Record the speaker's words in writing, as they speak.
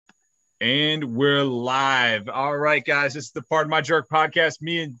And we're live. All right, guys, this is the Pardon My Jerk podcast.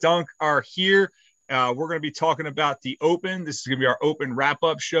 Me and Dunk are here. We're going to be talking about the Open. This is going to be our Open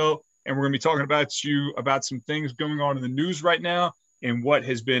wrap-up show, and we're going to be talking about some things going on in the news right now and what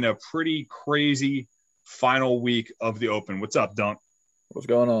has been a pretty crazy final week of the Open. What's up, Dunk? What's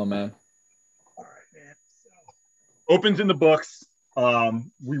going on, man? All right, man. So, Open's in the books.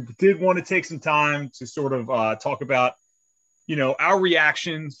 We did want to take some time to sort of talk about, our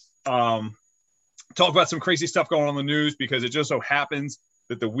reactions. Talk about some crazy stuff going on in the news, because it just so happens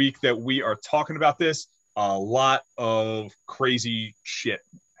that the week that we are talking about this, a lot of crazy shit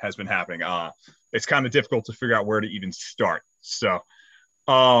has been happening. It's kind of difficult to figure out where to even start. So,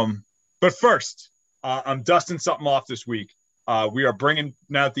 but first, I'm dusting something off this week. We are bringing,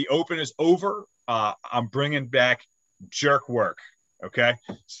 now that the Open is over, I'm bringing back jerk work. Okay.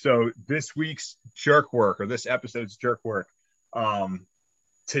 So this week's jerk work, or this episode's jerk work,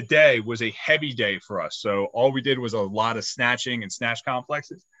 today was a heavy day for us. So all we did was a lot of snatching and snatch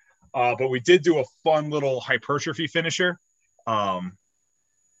complexes. But we did do a fun little hypertrophy finisher. And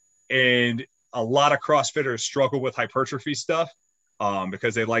a lot of CrossFitters struggle with hypertrophy stuff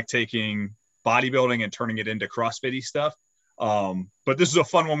because they like taking bodybuilding and turning it into CrossFit-y stuff. But this is a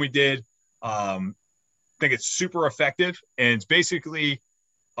fun one we did. I think it's super effective, and it's basically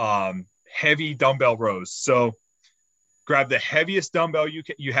heavy dumbbell rows. So grab the heaviest dumbbell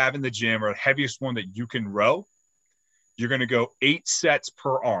you have in the gym, or the heaviest one that you can row. You're going to go 8 sets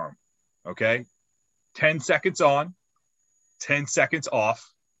per arm, okay? 10 seconds on, 10 seconds off,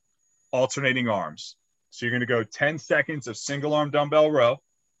 alternating arms. So you're going to go 10 seconds of single arm dumbbell row,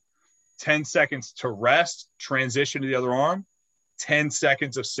 10 seconds to rest, transition to the other arm, 10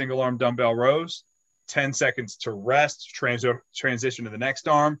 seconds of single arm dumbbell rows, 10 seconds to rest, transition to the next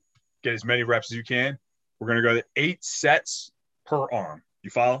arm, get as many reps as you can. We're going to go to 8 sets per arm.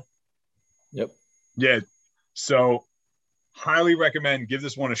 You follow? Yep. Yeah. So highly recommend, give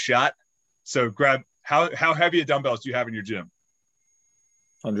this one a shot. So grab, how heavy of dumbbells do you have in your gym?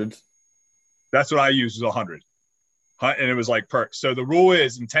 Hundreds. That's what I use, is 100. And it was like perk. So the rule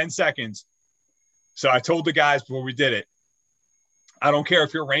is in 10 seconds. So I told the guys before we did it, I don't care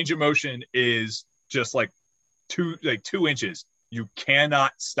if your range of motion is just like 2 inches. You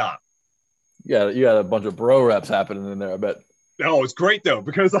cannot stop. Yeah, you got a bunch of bro reps happening in there, I bet. Oh, it's great though,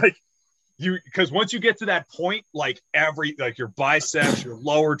 because because once you get to that point, your biceps, your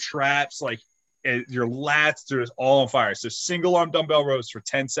lower traps, your lats, they're just all on fire. So single arm dumbbell rows for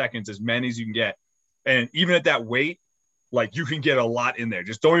 10 seconds, as many as you can get. And even at that weight, you can get a lot in there.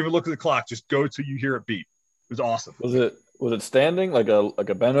 Just don't even look at the clock. Just go till you hear it beep. It was awesome. Was it standing like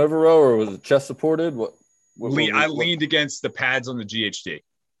a bent over row, or was it chest supported? I leaned against the pads on the GHD.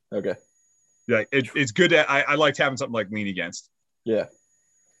 Okay. Yeah, it's good. I liked having something like lean against. Yeah.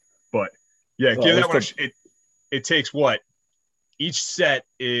 But yeah, give that one. It takes what? Each set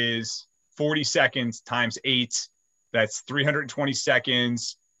is 40 seconds times 8. That's 320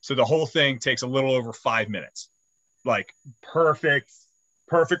 seconds. So the whole thing takes a little over 5 minutes. Perfect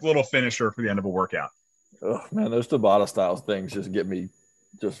little finisher for the end of a workout. Oh man, those Tabata style things just get me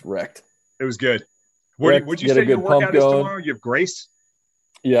just wrecked. It was good. Would you say your workout is tomorrow? You have Grace?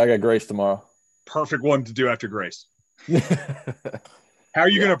 Yeah, I got Grace tomorrow. Perfect one to do after Grace. How are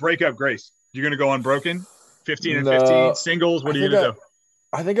you going to break up Grace? You're going to go unbroken? 15 and 15? Singles? What are you going to do?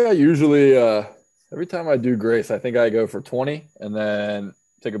 I think I usually, every time I do Grace, I think I go for 20 and then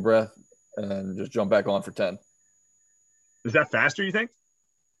take a breath and just jump back on for 10. Is that faster, you think?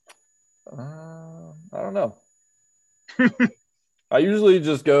 I don't know. I usually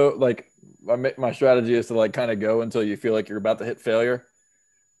just go, my strategy is to kind of go until you feel like you're about to hit failure.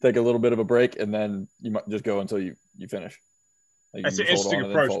 Take a little bit of a break, and then you might just go until you finish. That's an interesting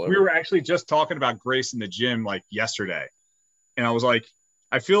approach. We were actually just talking about Grace in the gym yesterday. And I was like,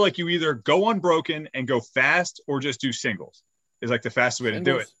 I feel like you either go unbroken and go fast, or just do singles is the fastest way to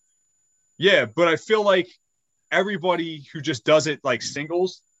do it. Yeah, but I feel like everybody who just does it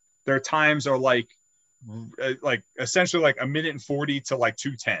singles, their times are essentially a minute and 40 to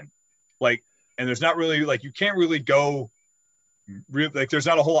 2:10. And there's not really you can't really go there's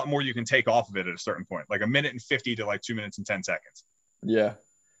not a whole lot more you can take off of it at a certain point, a minute and 50 to 2 minutes and 10 seconds. Yeah.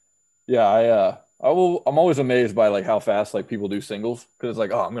 I'm always amazed by how fast people do singles, because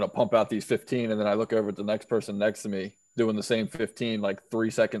it's I'm going to pump out these 15. And then I look over at the next person next to me doing the same 15,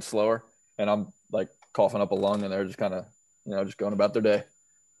 3 seconds slower. And I'm coughing up a lung, and they're just kind of, just going about their day.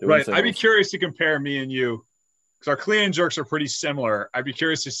 Right. Singles. I'd be curious to compare me and you, because our clean and jerks are pretty similar. I'd be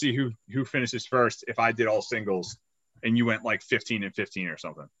curious to see who finishes first if I did all singles and you went 15 and 15 or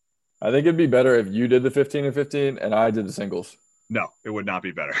something. I think it'd be better if you did the 15 and 15 and I did the singles. No, it would not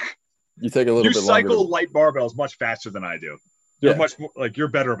be better. You take a little You bit longer. cycle light barbells much faster than I do. You're much more, like, you're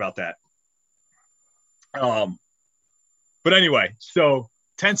better about that. But anyway, so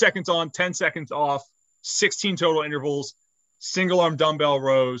 10 seconds on, 10 seconds off, 16 total intervals, single arm dumbbell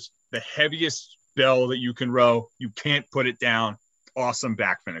rows, the heaviest bell that you can row. You can't put it down. Awesome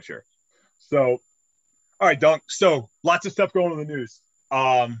back finisher. So, all right, Dunk. So lots of stuff going on in the news.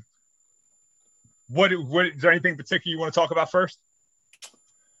 What is there anything particular you want to talk about first?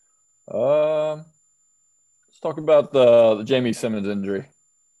 Let's talk about the Jamie Simmons injury.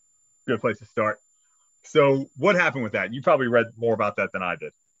 Good place to start. So what happened with that? You probably read more about that than I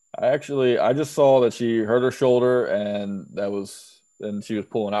did. I just saw that she hurt her shoulder and she was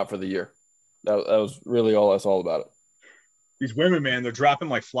pulling out for the year. That was really all I saw about it. These women, man, they're dropping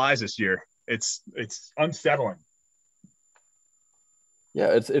like flies this year. It's unsettling.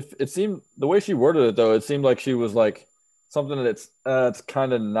 Yeah, it seemed the way she worded it though, it seemed like she was like something that's it's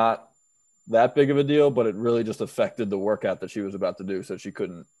kind of not that big of a deal, but it really just affected the workout that she was about to do, so she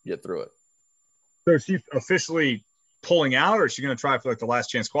couldn't get through it. So is she officially pulling out, or is she going to try for like the last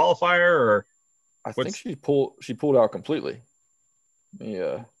chance qualifier, or I think she pulled out completely.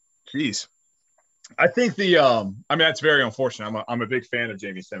 Yeah. Jeez. I think I mean, that's very unfortunate. I'm a big fan of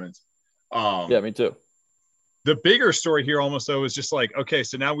Jamie Simmons. Yeah, me too. The bigger story here almost though is just like, okay,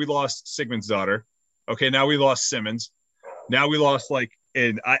 so now we lost Sigmund's daughter. Okay, now we lost Simmons. Now we lost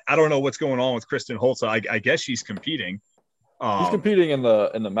and I don't know what's going on with Kristen Holtz. I guess she's competing. She's competing in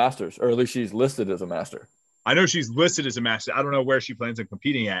the Masters, or at least she's listed as a master. I know she's listed as a master. I don't know where she plans on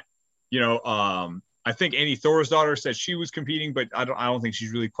competing at. I think Annie Thor's daughter said she was competing, but I don't think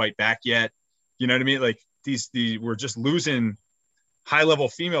she's really quite back yet. You know what I mean? Like we're just losing high level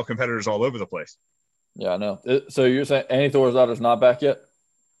female competitors all over the place. Yeah, I know. So you're saying Annie Thor's daughter's not back yet?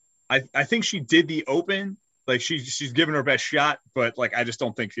 I think she did the Open. Like she's given her best shot, but like I just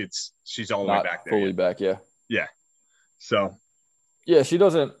don't think she's all the way back there. Fully yet. Back, yeah. Yeah. So. Yeah,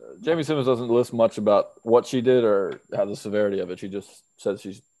 Jamie Simmons doesn't list much about what she did or how the severity of it. She just says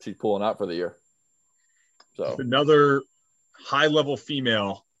she's pulling out for the year. So another high level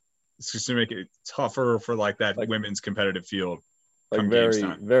female. It's just to make it tougher for that women's competitive field. Like very,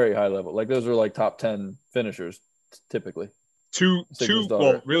 very high level. Like those are like top 10 finishers typically. Two.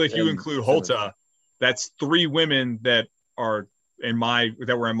 Well, really, if you include Holta, that's 3 women that were in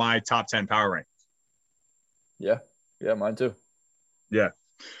my top 10 power rank. Yeah. Yeah, mine too. Yeah.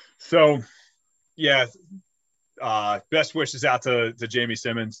 So, yeah. Best wishes out to Jamie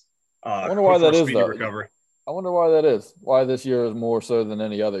Simmons. I wonder why that is, though. Recovery. I wonder why that is. Why this year is more so than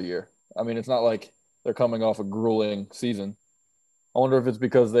any other year. I mean, it's not like they're coming off a grueling season. I wonder if it's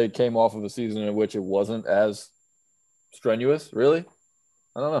because they came off of a season in which it wasn't as strenuous, really?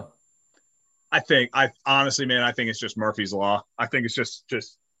 I don't know. Honestly, man, I think it's just Murphy's Law. I think it's just it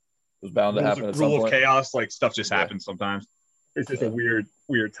was bound to happen at some point. Rule of chaos, like stuff just happens sometimes. It's just a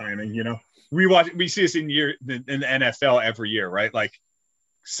weird timing, you know. We see this in the NFL every year, right? Like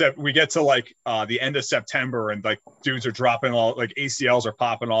we get to the end of September and like dudes are dropping ACLs are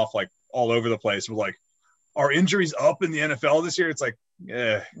popping off like all over the place. We're like, are injuries up in the NFL this year? It's like,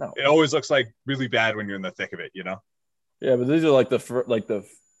 no. It always looks like really bad when you're in the thick of it, you know? Yeah, but these are not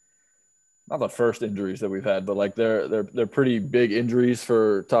the first injuries that we've had, but like they're pretty big injuries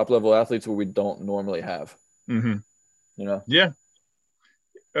for top level athletes where we don't normally have. Mm-hmm. You know? Yeah.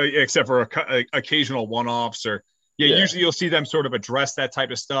 Except for occasional one-offs or usually you'll see them sort of address that type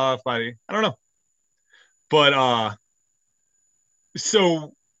of stuff. I don't know. But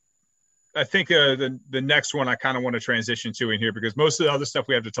so I think the next one I kind of want to transition to in here because most of the other stuff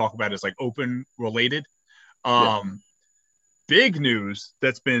we have to talk about is like Open related. Big news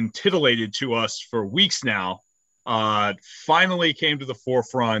that's been titillated to us for weeks now finally came to the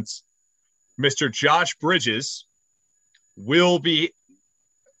forefront. Mr. Josh Bridges will be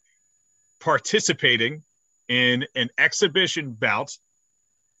participating in an exhibition bout,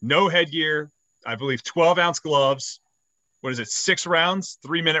 no headgear, I believe 12-ounce gloves. What is it? 6 rounds,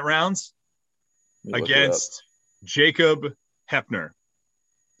 3-minute rounds against Jacob Heppner.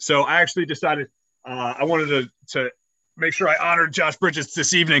 So I actually decided I wanted to make sure I honored Josh Bridges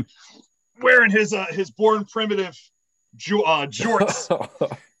this evening wearing his Born Primitive jorts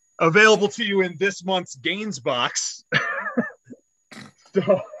available to you in this month's Gains box.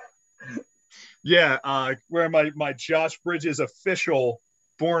 So yeah, wearing my Josh Bridges official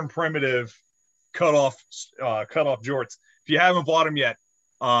Born Primitive cutoff jorts. If you haven't bought them yet,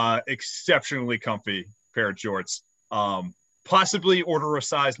 exceptionally comfy pair of jorts. Possibly order a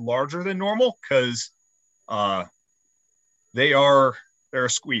size larger than normal because they're a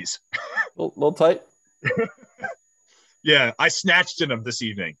squeeze. A little tight. Yeah, I snatched in them this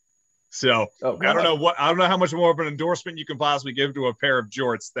evening. So Oh, I don't God. know I don't know how much more of an endorsement you can possibly give to a pair of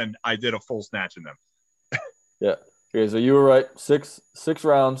jorts than I did a full snatch in them. Yeah. Okay, so you were right. Six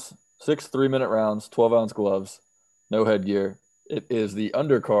rounds, 6 3-minute rounds, 12-ounce gloves, no headgear. It is the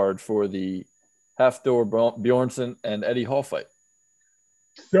undercard for the Hafthor Bjornsson and Eddie Hall fight.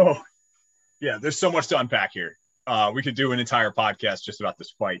 So yeah, there's so much to unpack here. We could do an entire podcast just about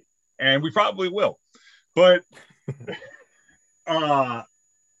this fight, and we probably will. But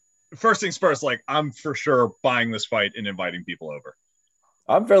first things first, like I'm for sure buying this fight and inviting people over.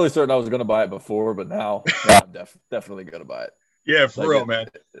 I'm fairly certain I was going to buy it before, but now I'm definitely going to buy it. Yeah, for real, man.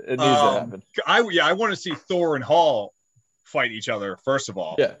 It needs to happen. I want to see Thor and Hall fight each other. First of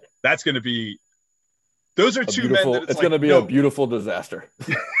all, Yeah, that's going to be. Those are two men. That it's going to be a beautiful disaster.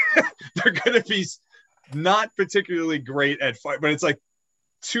 They're going to be not particularly great at fight, but it's like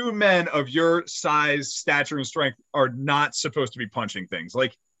two men of your size, stature, and strength are not supposed to be punching things.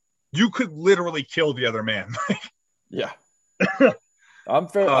 Like you could literally kill the other man. Yeah, I'm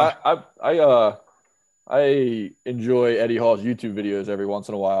fair. I enjoy Eddie Hall's YouTube videos every once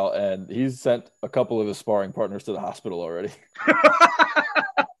in a while, and he's sent a couple of his sparring partners to the hospital already.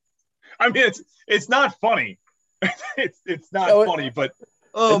 I mean, it's not funny. it's not funny, but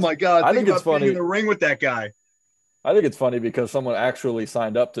oh my God, I think it's funny being in the ring with that guy. I think it's funny because someone actually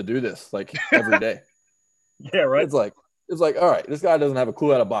signed up to do this like every day. Yeah, right. It's like, all right, this guy doesn't have a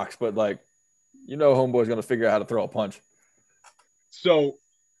clue how to box, but like, homeboy's going to figure out how to throw a punch. So,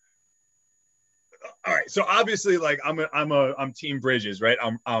 all right. So obviously, like I'm Team Bridges, right?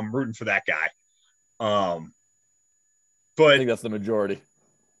 I'm rooting for that guy. But I think that's the majority.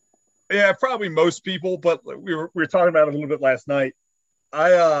 Yeah, probably most people. But we were talking about it a little bit last night.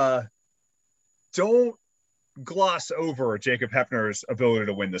 I don't gloss over Jacob Heppner's ability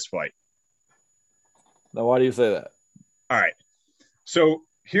to win this fight. Now, why do you say that? All right. So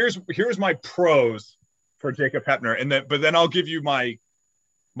here's my pros for Jacob Heppner, but then I'll give you my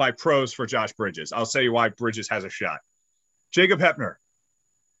pros for Josh Bridges. I'll say why Bridges has a shot. Jacob Heppner,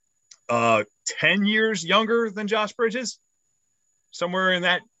 10 years younger than Josh Bridges, somewhere in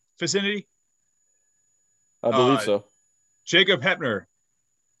that vicinity. I believe so. Jacob Heppner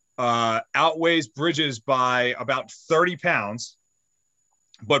outweighs Bridges by about 30 pounds,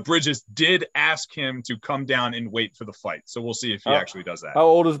 but Bridges did ask him to come down and wait for the fight. So we'll see if he actually does that. How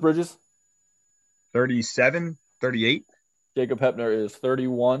old is Bridges? 37, 38. Jacob Heppner is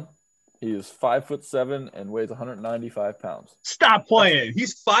 31. He is 5'7" and weighs 195 pounds. Stop playing.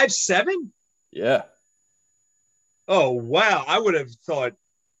 He's 5'7"? Yeah. Oh, wow. I would have thought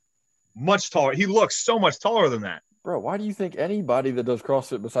much taller. He looks so much taller than that. Bro, why do you think anybody that does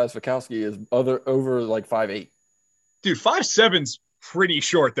CrossFit besides Fikowski is over like 5'8"? Dude, 5'7"'s pretty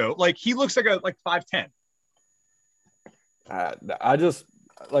short, though. Like, he looks like 5'10".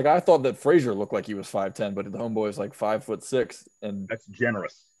 I thought that Frazier looked like he was 5'10", but the homeboy is like 5'6", and that's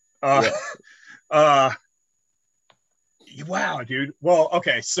generous. Yeah. Wow, dude. Well,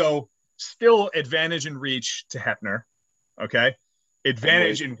 okay, so still advantage in reach to Heppner. Okay,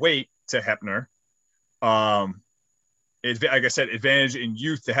 advantage in weight to Heppner. Like I said, advantage in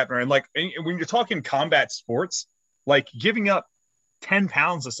youth to Heppner. And like when you're talking combat sports, like giving up 10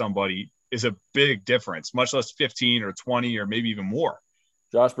 pounds to somebody is a big difference, much less 15 or 20 or maybe even more.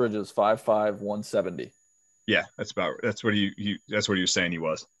 Josh Bridges, 5'5", 170. Yeah, that's what he was saying he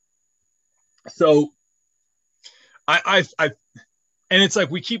was. So I and it's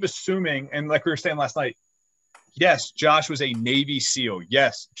like we keep assuming, and like we were saying last night, yes, Josh was a Navy SEAL.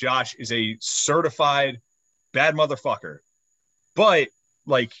 Yes, Josh is a certified bad motherfucker. But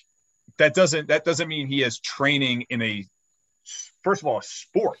like that doesn't mean he has training in a, first of all, a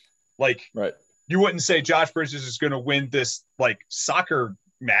sport. Like, right. You wouldn't say Josh Bridges is going to win this like soccer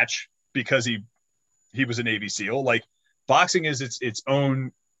match because he was a Navy SEAL. Like, boxing is its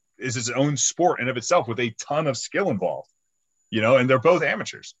own sport in of itself with a ton of skill involved, and they're both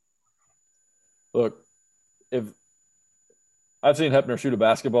amateurs. Look, if I've seen Heppner shoot a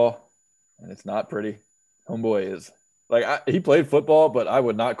basketball and it's not pretty, homeboy is like, he played football, but I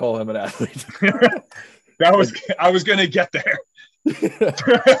would not call him an athlete. I was going to get there.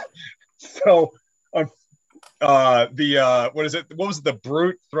 So, what is it? What was it? The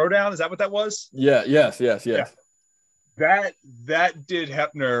brute throwdown? Is that what that was? Yeah. Yes. Yeah. That did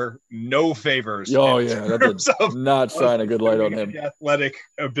Heppner no favors. Oh yeah, that did not shine a good light on him. Athletic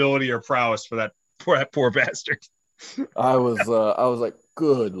ability or prowess for that poor bastard. I was like,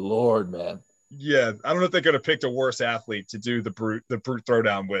 good Lord, man. Yeah, I don't know if they could have picked a worse athlete to do the brute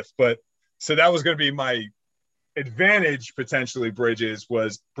throwdown with, but so that was going to be my advantage potentially. Bridges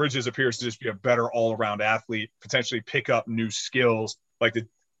appears to just be a better all around athlete, potentially pick up new skills like the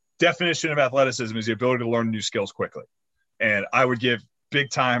definition of athleticism is the ability to learn new skills quickly. And I would give big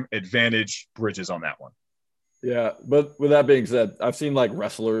time advantage Bridges on that one. Yeah, but with that being said, I've seen like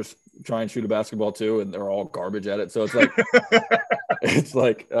wrestlers try and shoot a basketball too, and they're all garbage at it. So it's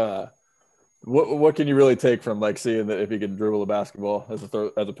like, what can you really take from like seeing that if he can dribble a basketball as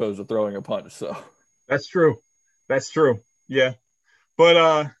opposed to throwing a punch? So that's true. Yeah,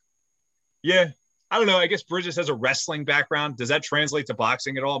 but yeah, I don't know. I guess Bridges has a wrestling background. Does that translate to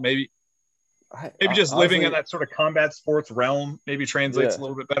boxing at all? Maybe just living in that sort of combat sports realm maybe translates a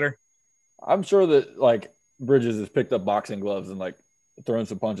little bit better. I'm sure that like Bridges has picked up boxing gloves and like thrown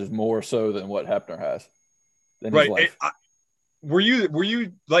some punches more so than what Hebner has. Right. Were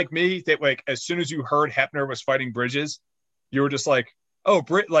you like me that like as soon as you heard Hebner was fighting Bridges, you were just like, oh,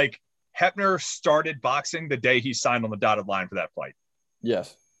 like Hebner started boxing the day he signed on the dotted line for that fight?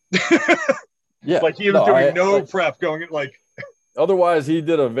 Yes. Yeah. Like he was doing no prep going like. Otherwise, he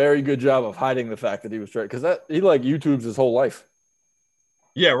did a very good job of hiding the fact that he was straight because he like YouTubes his whole life.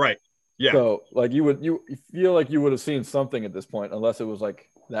 Yeah. Right. Yeah. So like you feel like you would have seen something at this point, unless it was like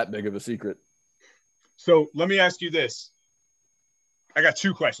that big of a secret. So let me ask you this. I got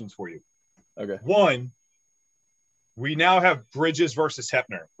 2 questions for you. Okay. One, we now have Bridges versus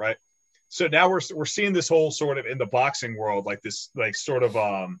Hebner, right? So now we're seeing this whole sort of in the boxing world, like this, like sort of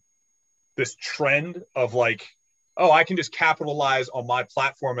this trend of like, oh, I can just capitalize on my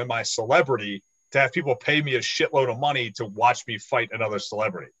platform and my celebrity to have people pay me a shitload of money to watch me fight another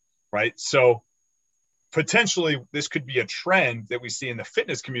celebrity. Right. So potentially this could be a trend that we see in the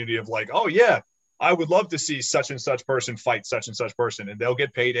fitness community of like, oh, yeah, I would love to see such and such person fight such and such person and they'll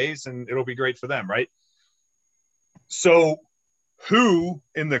get paydays and it'll be great for them. Right. So who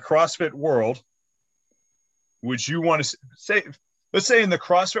in the CrossFit world would you want to say, let's say in the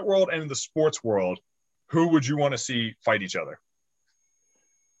CrossFit world and in the sports world, who would you want to see fight each other?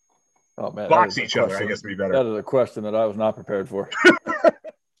 Oh, man. Box each other, I guess would be better. That is a question that I was not prepared for.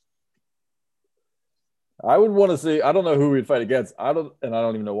 I would want to see. I don't know who we'd fight against. I don't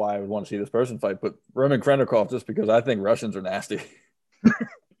even know why I would want to see this person fight. But Roman Krennikov, just because I think Russians are nasty.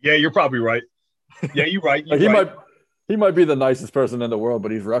 Yeah, you're probably right. Yeah, you're right. He might be the nicest person in the world,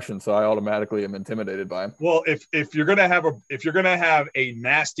 but he's Russian, so I automatically am intimidated by him. Well, if you're gonna have a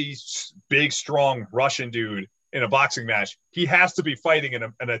nasty, big, strong Russian dude in a boxing match, he has to be fighting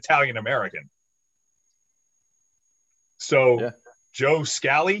an Italian American. So. Yeah. Joe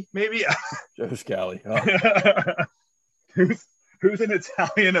Scally, maybe? Joe Scally. Oh. who's an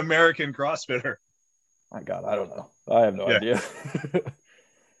Italian American CrossFitter? My God, I don't know. I have no idea.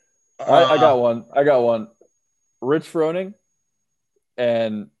 I got one. Rich Froning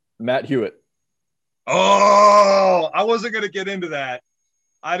and Matt Hewitt. Oh, I wasn't going to get into that.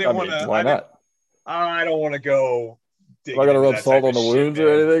 I didn't want to. Why not? I don't want to go. Am I gonna rub salt on the wounds or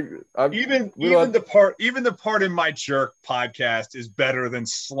anything? Even the part in my jerk podcast is better than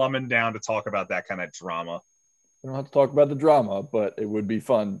slumming down to talk about that kind of drama. We don't have to talk about the drama, but it would be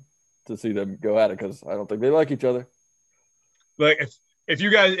fun to see them go at it because I don't think they like each other. Like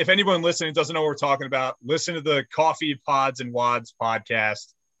if anyone listening doesn't know what we're talking about, listen to the Coffee Pods and Wads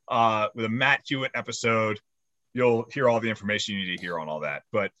podcast with a Matt Hewitt episode. You'll hear all the information you need to hear on all that.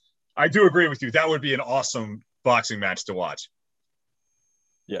 But I do agree with you. That would be an awesome boxing match to watch.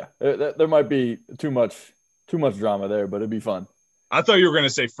 Yeah, there might be too much drama there, but it'd be fun. I thought you were going to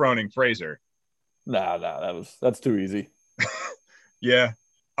say Froning Fraser. Nah, that's too easy. Yeah,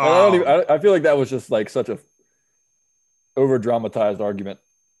 I feel like that was just like such a over dramatized argument.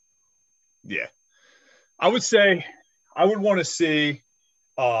 Yeah, I would say I would want to see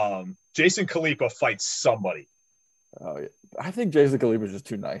Jason Khalipa fight somebody. Oh yeah, I think Jason Khalipa is just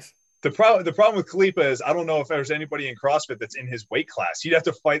too nice. The problem with Khalipa is I don't know if there's anybody in CrossFit that's in his weight class. He'd have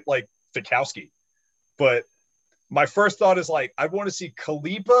to fight like Fikowski. But my first thought is like I want to see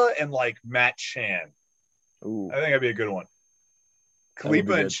Khalipa and like Matt Chan. Ooh. I think that'd be a good one.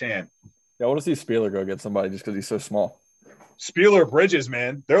 Khalipa and Chan. Yeah, I want to see Spieler go get somebody just because he's so small. Spieler Bridges,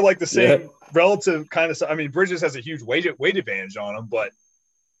 man. They're like the same relative kind of stuff. I mean, Bridges has a huge weight advantage on him, but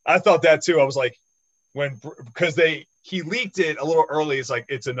I thought that too. I was like, because he leaked it a little early. It's like,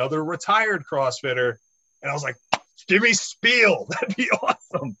 it's another retired CrossFitter. And I was like, give me Spiel. That'd be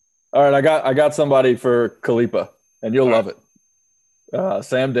awesome. All right. I got somebody for Khalipa and you'll love it.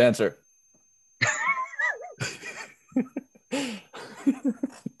 Sam Dancer.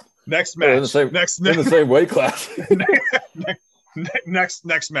 Next match. In the same weight class.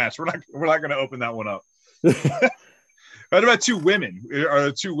 next match. We're not going to open that one up. What about 2 women? Are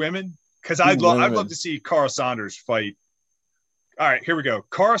there 2 women? Because I'd love to see Cara Saunders fight. All right, here we go.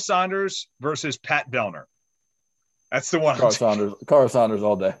 Cara Saunders versus Pat Bellner. That's the one. Cara Saunders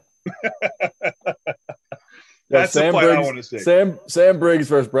all day. Yo, That's the Sam fight I Briggs, want to see. Sam Briggs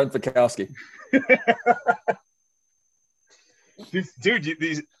versus Brent Fikowski. Dude,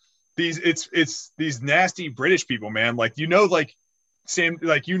 it's these nasty British people, man. Like like Sam,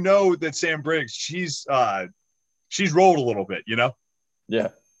 like that Sam Briggs, she's rolled a little bit, Yeah.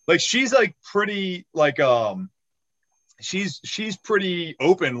 like she's like pretty like she's pretty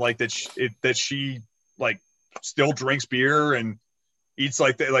open, like that she like still drinks beer and eats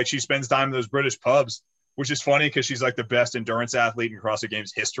like she spends time in those British pubs, which is funny because she's like the best endurance athlete in CrossFit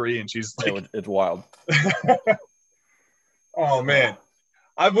Games history, and she's like, it's wild. Oh man,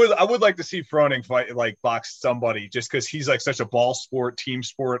 I would like to see Froning fight like box somebody just because he's like such a ball sport, team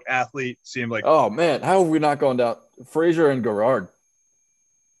sport athlete. See him like, oh man, how have we not gone down Fraser and Gerard?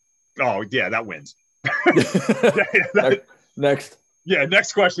 Oh yeah, that wins. Next. Yeah,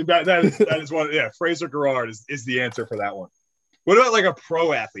 next question. That is one. Yeah, Fraser Gerard is the answer for that one. What about like a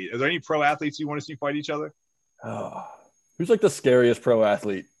pro athlete? Are there any pro athletes you want to see fight each other? Who's like the scariest pro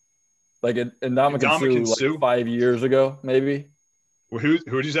athlete? Like Ndamukong Suh, like 5 years ago, maybe. Well, who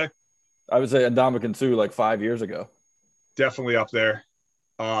would you say? I would say Ndamukong Suh like 5 years ago. Definitely up there.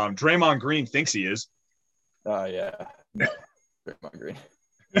 Draymond Green thinks he is. Yeah. Draymond Green.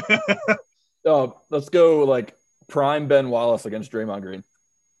 Let's go like prime Ben Wallace against Draymond Green.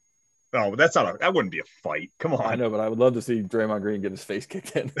 Oh, but that wouldn't be a fight. Come on. I know, but I would love to see Draymond Green get his face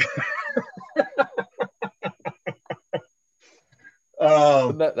kicked in.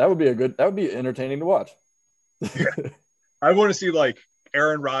 That would be entertaining to watch. I want to see like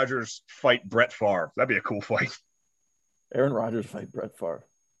Aaron Rodgers fight Brett Favre. That'd be a cool fight. Aaron Rodgers fight Brett Favre.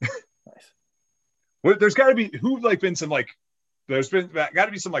 Nice. Well, there's got to be been some like there's been got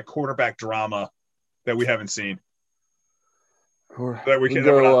to be some like quarterback drama that we haven't seen. That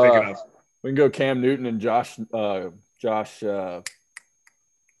we're not thinking of. We can go Cam Newton and Josh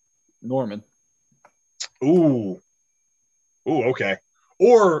Norman. Ooh, okay.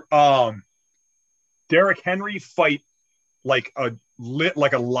 Or Derrick Henry fight like a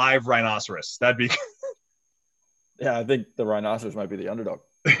live rhinoceros. That'd be. Yeah, I think the rhinoceros might be the underdog.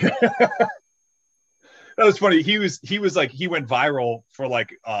 That was funny. He was like he went viral for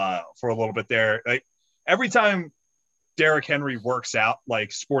for a little bit there. Like every time Derrick Henry works out, like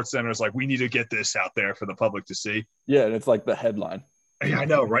SportsCenter's like, we need to get this out there for the public to see. Yeah, and it's like the headline. Yeah, I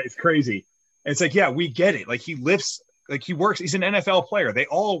know, right? It's crazy. And it's like, yeah, we get it. Like he lifts, like he works. He's an NFL player. They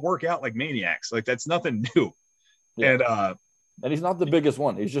all work out like maniacs. Like that's nothing new. Yeah. And he's not the biggest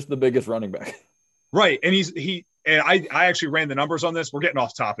one. He's just the biggest running back. Right. And I actually ran the numbers on this. We're getting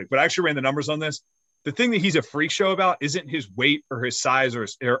off topic, but I actually ran the numbers on this. The thing that he's a freak show about isn't his weight or his size or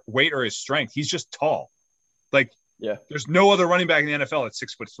his weight or his strength. He's just tall. Like, yeah, there's no other running back in the NFL at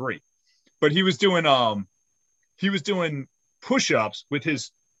 6'3". But he was doing push-ups with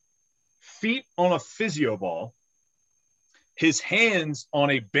his feet on a physio ball, his hands on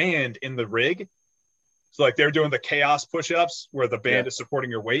a band in the rig. So like they're doing the chaos push-ups where the band is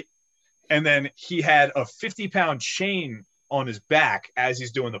supporting your weight. And then he had a 50-pound chain on his back as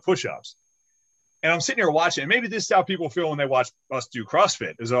he's doing the push-ups. And I'm sitting here watching, and maybe this is how people feel when they watch us do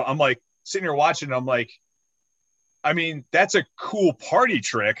CrossFit. Is I'm like sitting here watching, and I'm like, I mean, that's a cool party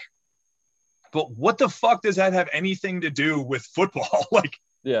trick, but what the fuck does that have anything to do with football? Like,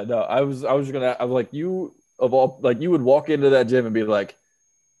 yeah, no, I was like, you would walk into that gym and be like,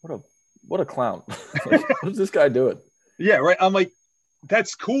 what a clown. Like, what's this guy doing? Yeah, right. I'm like,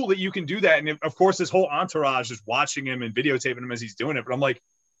 that's cool that you can do that. And of course, this whole entourage is watching him and videotaping him as he's doing it. But I'm like,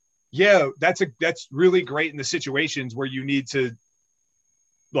 yeah, that's really great in the situations where you need to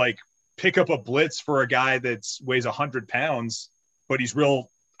like pick up a blitz for a guy that weighs 100 pounds, but he's real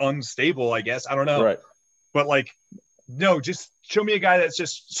unstable, I guess. I don't know. Right. But like, no, just show me a guy that's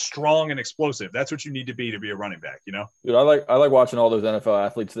just strong and explosive. That's what you need to be a running back, you know? Dude, I like watching all those NFL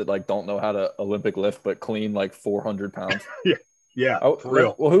athletes that like don't know how to Olympic lift, but clean like 400 pounds. Yeah. For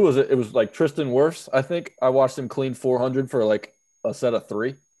real. Well, who was it? It was like Tristan Wirfs, I think. I watched him clean 400 for like a set of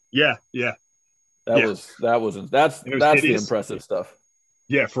 3. Yeah. That's the impressive stuff.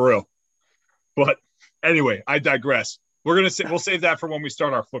 Yeah, for real. But anyway, I digress. We'll save that for when we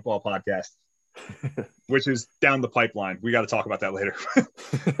start our football podcast, which is down the pipeline. We got to talk about that later.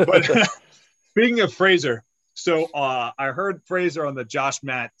 But speaking of Fraser, so I heard Fraser on the Josh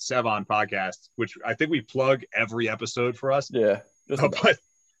Matt Sevon podcast, which I think we plug every episode for us. Yeah. But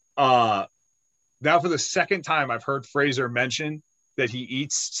now for the second time, I've heard Fraser mention that he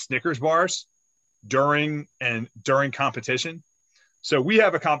eats Snickers bars during competition. So we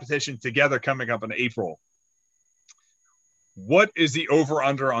have a competition together coming up in April. What is the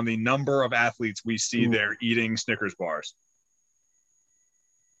over-under on the number of athletes we see there eating Snickers bars?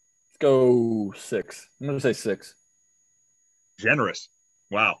 go 6. I'm going to say 6. Generous.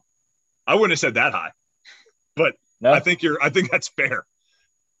 Wow. I wouldn't have said that high, but No? I think that's fair.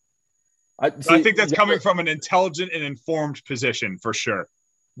 I think that's coming from an intelligent and informed position for sure.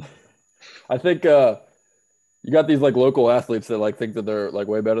 I think you got these like local athletes that like think that they're like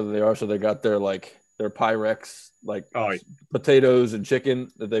way better than they are. So they got their Pyrex, like potatoes and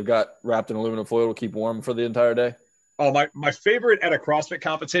chicken that they've got wrapped in aluminum foil to keep warm for the entire day. Oh, my favorite at a CrossFit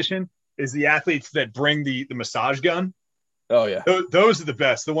competition is the athletes that bring the massage gun. Oh yeah. Those are the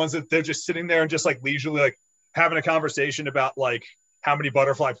best. The ones that they're just sitting there and just like leisurely, like having a conversation about like how many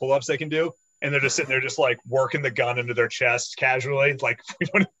butterfly pull-ups they can do. And they're just sitting there, just like working the gun into their chest casually. Like,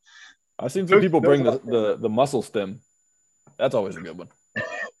 I've seen some people bring the muscle stim. That's always a good one.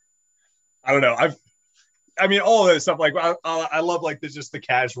 I don't know. I mean, all of that stuff. Like, I love like just the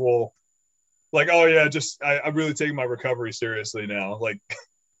casual, like, oh yeah, just I'm really taking my recovery seriously now. Like,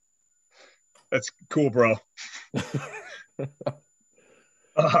 that's cool, bro.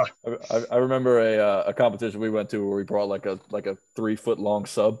 I remember a competition we went to where we brought like a 3-foot long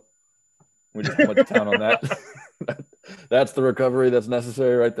sub. We just went to town on that. That's the recovery that's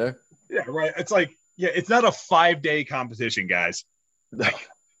necessary right there. Yeah, right. It's like, yeah, it's not a 5-day competition, guys. Like,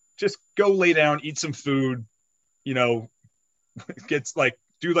 just go lay down, eat some food, you know, gets like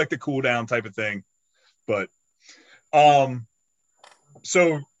do like the cool down type of thing. But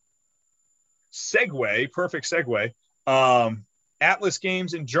so perfect segue. Atlas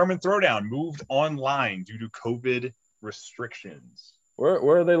Games and German Throwdown moved online due to COVID restrictions.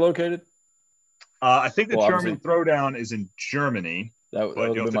 Where are they located? I think the German Throwdown is in Germany. That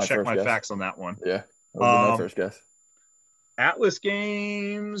you'll have to check my facts on that one. Yeah, that would be my first guess. Atlas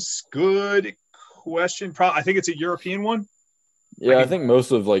Games, good question. I think it's a European one. Yeah, I think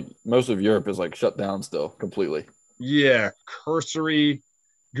most of Europe is like shut down still completely. Yeah, cursory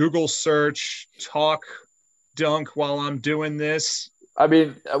Google search, talk dunk while I'm doing this. I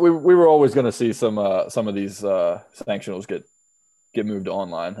mean, we were always going to see some of these sanctionals get moved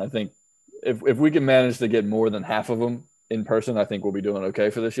online. I think if we can manage to get more than half of them in person, I think we'll be doing okay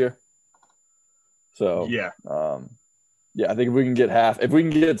for this year. So yeah, I think if we can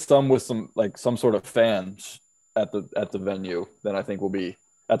get some with some sort of fans at the venue, then I think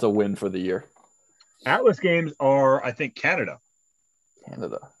that's a win for the year. Atlas Games are, I think, Canada.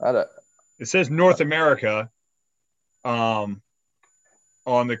 It says North America on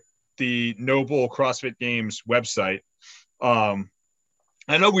the Noble CrossFit Games website.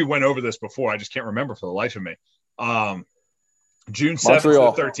 I know we went over this before. I just can't remember for the life of me. June 7th to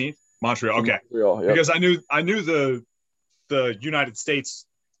the 13th. Montreal. Okay. Montreal, yep. Because I knew the United States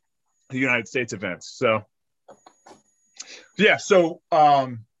events. So yeah. So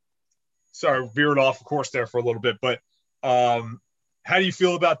sorry, veered off course there for a little bit, but how do you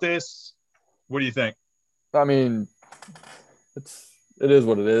feel about this? What do you think? I mean, it is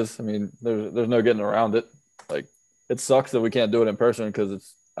what it is. I mean, there's no getting around it. Like, it sucks that we can't do it in person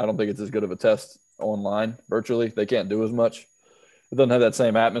because I don't think it's as good of a test online virtually. They can't do as much. It doesn't have that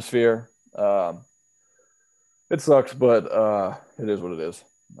same atmosphere. It sucks, but it is what it is.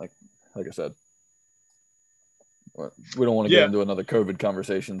 Like I said, we don't want to get into another COVID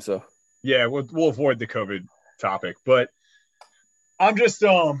conversation. So yeah, we'll avoid the COVID topic, but I'm just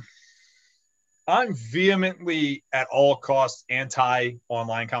I'm vehemently at all costs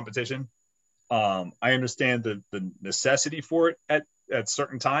anti-online competition. I understand the necessity for it at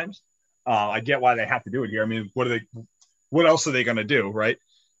certain times. I get why they have to do it here. I mean, what else are they going to do, right?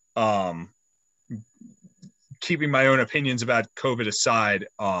 Keeping my own opinions about COVID aside,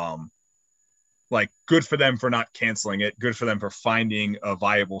 like, good for them for not canceling it. Good for them for finding a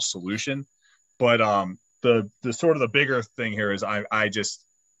viable solution. But the sort of the bigger thing here is I just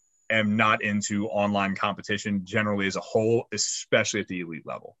am not into online competition generally as a whole, especially at the elite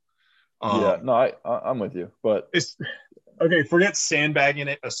level. I'm with you, but it's okay. Forget sandbagging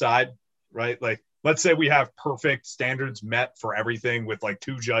it aside, right? Like, let's say we have perfect standards met for everything with like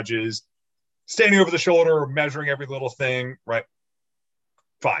 2 judges standing over the shoulder, measuring every little thing, right?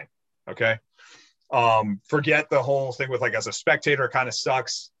 Fine. Okay. Forget the whole thing with like, as a spectator, it kind of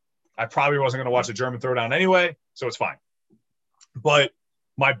sucks. I probably wasn't going to watch the German Throwdown anyway, so it's fine. But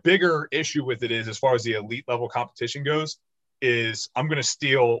my bigger issue with it is, as far as the elite level competition goes, is I'm going to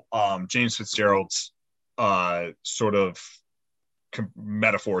steal James Fitzgerald's sort of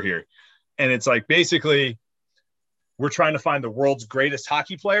metaphor here. And it's like, basically, we're trying to find the world's greatest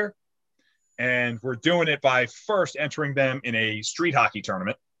hockey player, and we're doing it by first entering them in a street hockey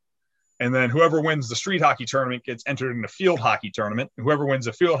tournament. And then whoever wins the street hockey tournament gets entered in a field hockey tournament. And whoever wins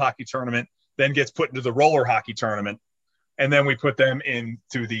the field hockey tournament then gets put into the roller hockey tournament. And then we put them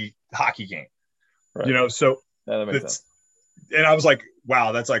into the hockey game, Right. so Yeah, that makes that's, sense. and I was like,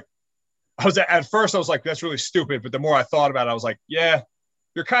 wow, that's like, at first I was like, that's really stupid. But the more I thought about it, I was like, yeah,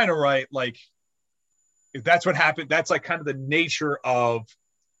 you're kind of right. Like, if that's what happened, that's like kind of the nature of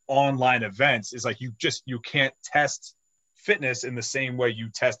online events is like, you can't test fitness in the same way you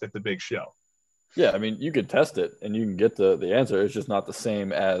test at the big show. Yeah, I mean, you could test it and you can get the answer. It's just not the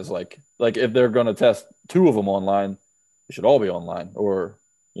same as like if they're going to test two of them online, it should all be online, or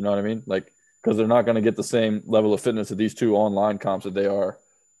you know what I mean? Like because they're not going to get the same level of fitness at these two online comps that they are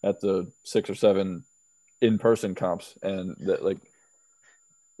at the 6 or 7 in-person comps, and that like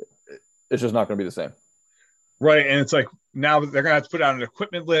it's just not going to be the same. Right. And it's like, now they're going to have to put out an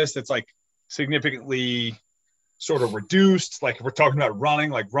equipment list that's like significantly sort of reduced. Like if we're talking about running,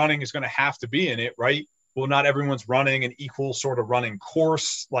 like running is going to have to be in it, right? Well, not everyone's running an equal sort of running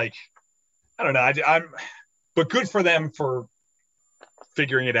course. Like, I don't know. But good for them for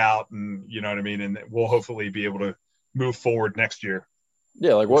figuring it out. And you know what I mean? And we'll hopefully be able to move forward next year.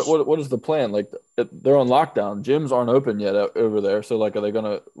 Yeah, like what is the plan? Like they're on lockdown. Gyms aren't open yet over there. So like, are they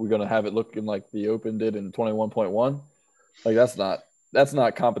we're gonna have it looking like the Open did in 21.1? Like that's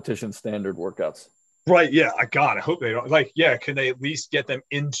not competition standard workouts. Right. Yeah. I hope they don't, like, yeah. Can they at least get them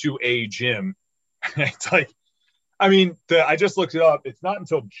into a gym? It's like, I mean, I just looked it up. It's not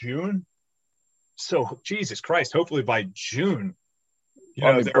until June. So Jesus Christ, hopefully by June,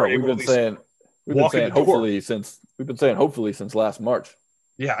 Well, I mean, they're bro, able to at least we've been walk in the saying door. hopefully since last March.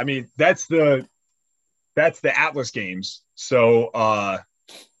 Yeah. I mean, that's the Atlas games. So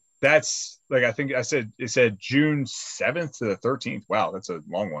that's like, I think it said June 7th to the 13th. Wow, that's a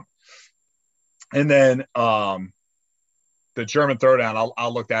long one. And then the German Throwdown,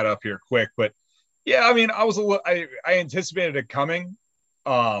 I'll look that up here quick. But yeah, I mean, I anticipated it coming.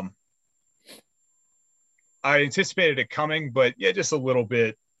 Um I anticipated it coming, but yeah, just a little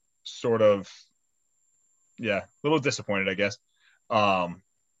bit sort of, yeah, a little disappointed, I guess. Um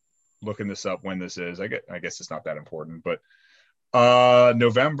Looking this up when this is. I guess it's not that important, but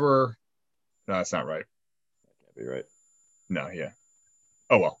November. No, that's not right. Can't be right. No, yeah.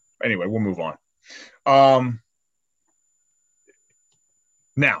 Oh well. Anyway, we'll move on. Um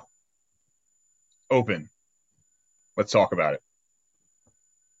Now, Open. Let's talk about it.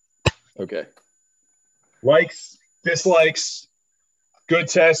 Okay. Likes, dislikes, good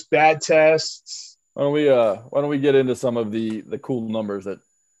tests, bad tests. Why don't we get into some of the cool numbers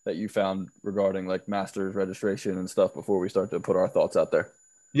that you found regarding like masters registration and stuff before we start to put our thoughts out there?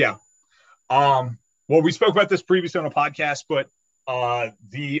 Yeah. Well, we spoke about this previously on a podcast, but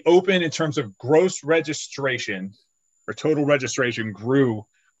the Open in terms of gross registration or total registration grew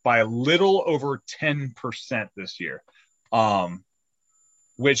by a little over 10% this year,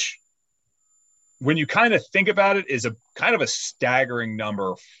 which, when you kind of think about it, is a kind of a staggering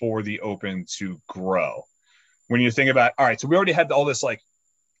number for the Open to grow. When you think about, all right, so we already had all this like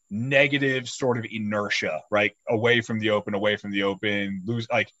negative sort of inertia, right? Away from the Open, lose,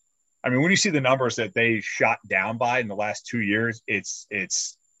 like, I mean, when you see the numbers that they shot down by in the last 2 years, it's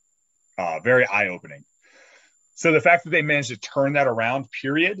very eye-opening. So the fact that they managed to turn that around,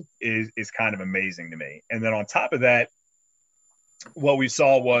 period, is kind of amazing to me. And then on top of that, what we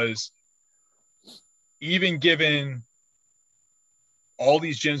saw was, even given all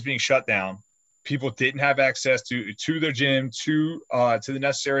these gyms being shut down, people didn't have access to their gym, to the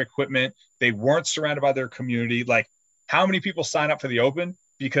necessary equipment. They weren't surrounded by their community. Like, how many people sign up for the Open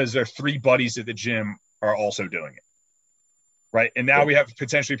because their 3 buddies at the gym are also doing it, right? And now Yeah. we have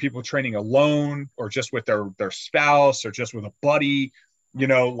potentially people training alone, or just with their spouse, or just with a buddy,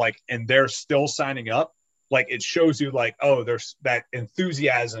 like, and they're still signing up. Like, it shows you like, oh, there's that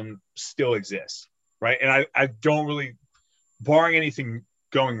enthusiasm still exists, right? And I don't really, barring anything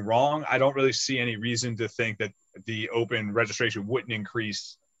going wrong, I don't really see any reason to think that the Open registration wouldn't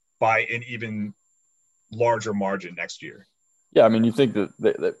increase by an even larger margin next year. Yeah, I mean, you think that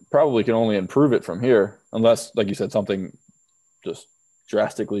they probably can only improve it from here, unless, like you said, something just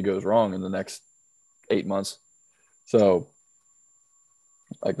drastically goes wrong in the next 8 months. So,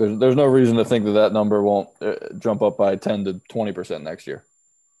 like, there's no reason to think that number won't jump up by 10 to 20% next year.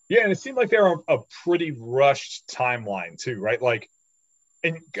 Yeah, and it seemed like they were a pretty rushed timeline too, right? Like,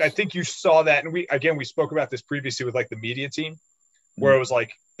 and I think you saw that, and we spoke about this previously with like the media team, where it was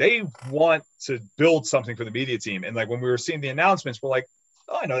like they want to build something for the media team, and like when we were seeing the announcements, we're like,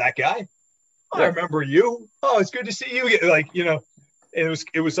 oh, I know that guy. Oh, I Yeah. remember you. Oh, it's good to see you. Like,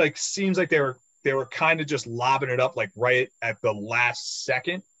 it was like, seems like they were kind of just lobbing it up like right at the last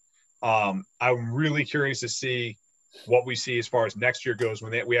second. I'm really curious to see what we see as far as next year goes,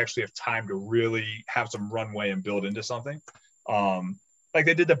 when we actually have time to really have some runway and build into something. like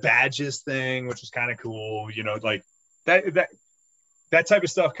they did the badges thing, which was kind of cool. Like that type of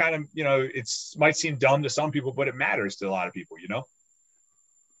stuff kind of, it's might seem dumb to some people, but it matters to a lot of people.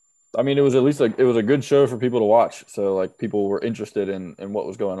 I mean, it was at least it was a good show for people to watch. So like people were interested in what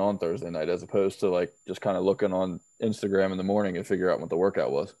was going on Thursday night, as opposed to like just kind of looking on Instagram in the morning and figure out what the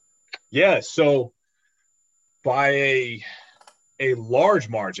workout was. Yeah. So by a large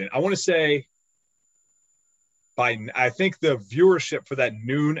margin, I want to say I think the viewership for that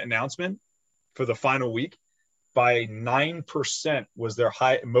noon announcement for the final week by 9% was their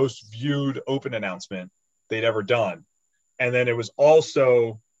most viewed open announcement they'd ever done. And then it was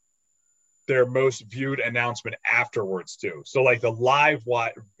also their most viewed announcement afterwards too. So like the live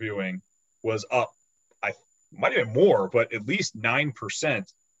viewing was up, I might have been more, but at least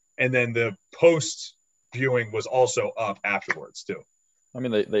 9%. And then the post viewing was also up afterwards too. I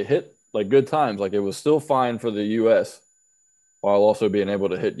mean, they hit like good times. Like it was still fine for the US while also being able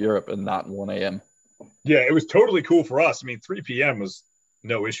to hit Europe and not 1 a.m. Yeah, it was totally cool for us. I mean, 3 p.m. was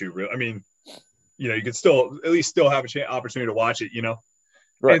no issue, really. I mean, you could still at least have an opportunity to watch it,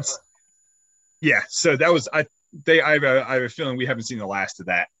 Right. Yeah, so that was I have a feeling we haven't seen the last of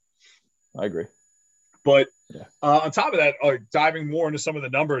that. I agree. But on top of that, diving more into some of the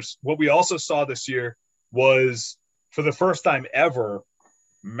numbers, what we also saw this year was for the first time ever,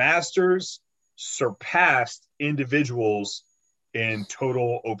 Masters surpassed individuals in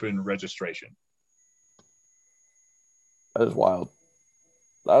total open registration. That is wild.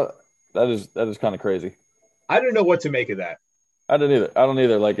 That is kind of crazy. I don't know what to make of that. I don't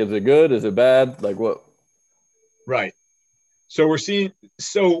either. Like, is it good? Is it bad? Like what? Right. So we're seeing.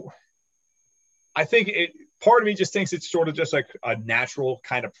 So I think part of me just thinks it's sort of just like a natural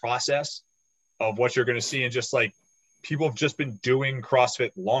kind of process of what you're going to see, and just like people have just been doing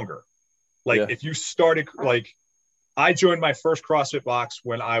CrossFit longer. Like if you started, like I joined my first CrossFit box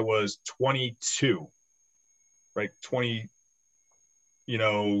when I was 22, right?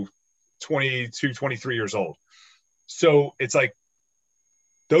 22, 23 years old. So it's like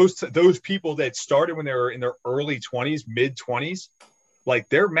those people that started when they were in their early 20s, mid 20s, like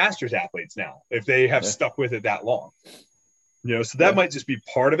they're masters athletes now if they have stuck with it that long. So that might just be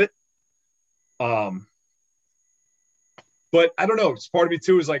part of it. But I don't know. It's part of me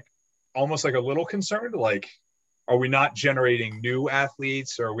too is like almost like a little concerned. Like, are we not generating new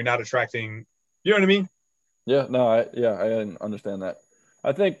athletes, or are we not attracting? You know what I mean? Yeah. No. I understand that.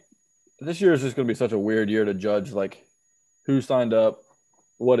 I think this year is just going to be such a weird year to judge like who signed up,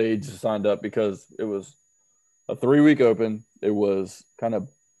 what age signed up, because it was a 3-week open. It was kind of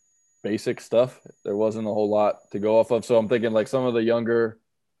basic stuff. There wasn't a whole lot to go off of. So I'm thinking like some of the younger,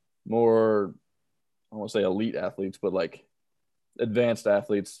 more, I won't say elite athletes, but like advanced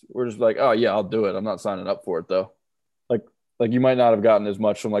athletes were just like, oh yeah, I'll do it. I'm not signing up for it though. Like you might not have gotten as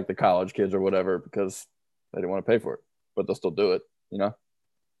much from like the college kids or whatever because they didn't want to pay for it, but they'll still do it,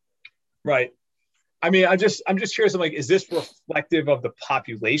 Right. I mean, I'm just curious. I'm like, is this reflective of the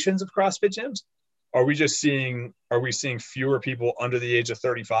populations of CrossFit gyms? Are we seeing fewer people under the age of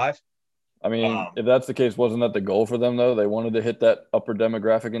 35? I mean, if that's the case, wasn't that the goal for them though? They wanted to hit that upper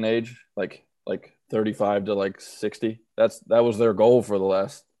demographic in age, like 35 to like 60. That was their goal for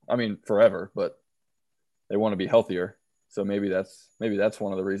forever, but they want to be healthier. So maybe that's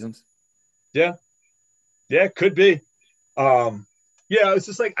one of the reasons. Yeah. Yeah, it could be. It's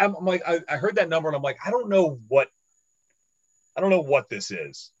just like I'm like I heard that number and I'm like, I don't know what this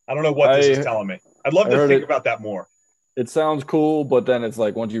is. I don't know what this is telling me. I'd love to think about that more. It sounds cool, but then it's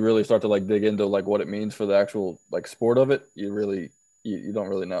like once you really start to like dig into like what it means for the actual like sport of it, you don't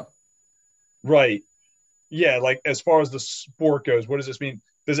really know. Right. Yeah, like as far as the sport goes, what does this mean?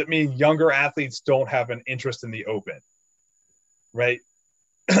 Does it mean younger athletes don't have an interest in the open? Right?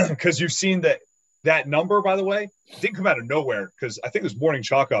 Because you've seen that number, by the way, didn't come out of nowhere, because I think it was Morning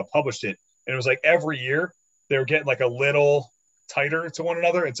Chalk published it, and it was like every year they were getting like a little tighter to one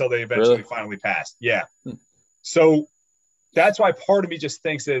another until they eventually finally passed. Yeah. So that's why part of me just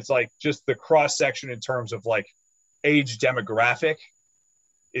thinks that it's like just the cross section in terms of like age demographic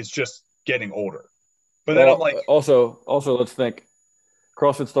is just getting older. But then I'm like, also let's think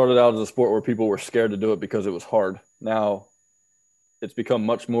CrossFit started out as a sport where people were scared to do it because it was hard. Now it's become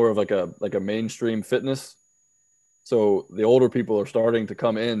much more of like a mainstream fitness. So the older people are starting to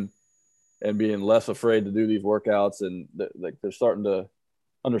come in and being less afraid to do these workouts, and like they're starting to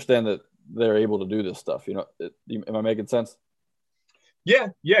understand that they're able to do this stuff. Am I making sense? Yeah,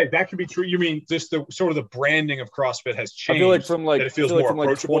 that could be true. You mean just the sort of the branding of CrossFit has changed? I feel like from like it feels more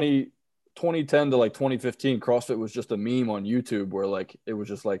approachable. 2010 to like 2015, CrossFit was just a meme on YouTube where like it was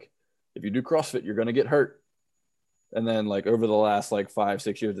just like, if you do CrossFit, you're going to get hurt. And then like over the last like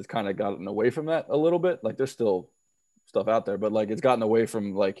 5-6 years, it's kind of gotten away from that a little bit. Like there's still stuff out there, but like it's gotten away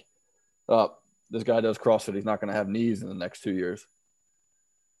from like, this guy does CrossFit, he's not going to have knees in the next 2 years.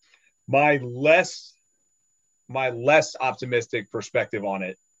 My less optimistic perspective on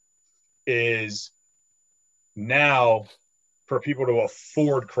it is now for people to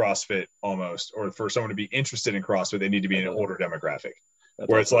afford CrossFit almost, or for someone to be interested in CrossFit, they need to be in an older demographic.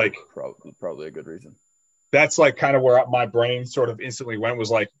 Where it's like probably a good reason. That's like kind of where my brain sort of instantly went,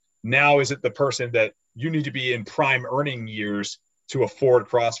 was like, now is it the person that you need to be in prime earning years to afford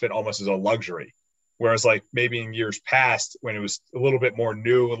CrossFit almost as a luxury? Whereas like maybe in years past when it was a little bit more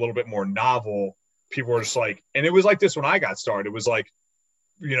new, a little bit more novel, people were just like, and it was like this when I got started. It was like,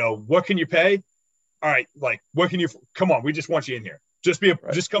 what can you pay? All right, like, what can you, come on, we just want you in here. Just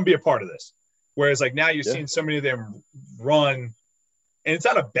come be a part of this. Whereas like now you're seeing so many of them run, and it's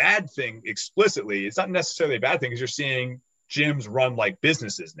not a bad thing explicitly. It's not necessarily a bad thing because you're seeing gyms run like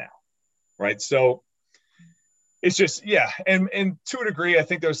businesses now, right? So it's just, and to a degree, I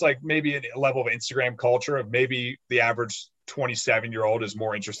think there's like maybe a level of Instagram culture of maybe the average 27-year-old is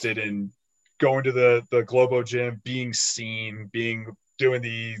more interested in going to the Globo gym, being seen, doing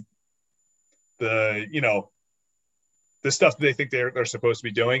the stuff that they think they're supposed to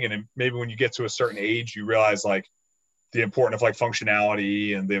be doing. And maybe when you get to a certain age, you realize like the importance of like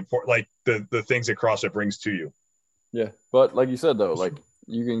functionality and the important, like the things that CrossFit brings to you. Yeah. But like you said, though, like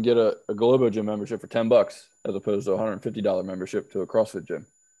you can get a Globo gym membership for $10 as opposed to a $150 membership to a CrossFit gym.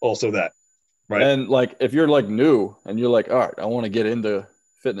 Also that, right. And like, if you're like new and you're like, all right, I want to get into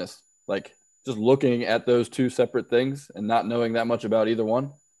fitness, like just looking at those two separate things and not knowing that much about either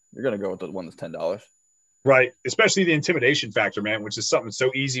one, you're going to go with the one that's $10. Right. Especially the intimidation factor, man, which is something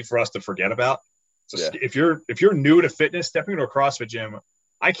so easy for us to forget about. So if you're new to fitness, stepping into a CrossFit gym,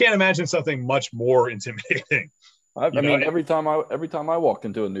 I can't imagine something much more intimidating. I mean, every time I walked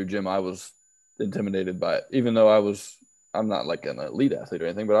into a new gym, I was intimidated by it, even though I'm not like an elite athlete or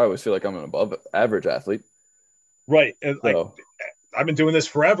anything, but I always feel like I'm an above average athlete. Right. And so, like, I've been doing this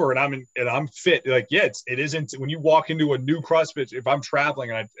forever and I'm fit. Like, it isn't, when you walk into a new CrossFit, if I'm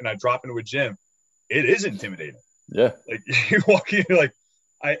traveling and I drop into a gym, it is intimidating. Yeah. Like you walk in, like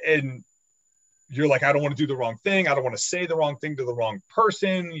and you're like, I don't want to do the wrong thing. I don't want to say the wrong thing to the wrong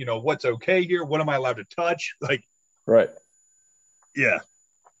person. What's okay here? What am I allowed to touch? Like, right. Yeah.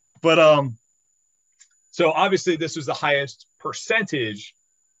 But, so obviously this was the highest percentage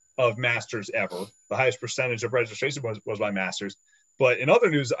of masters ever. The highest percentage of registration was by masters. But in other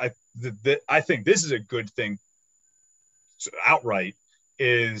news, I think this is a good thing outright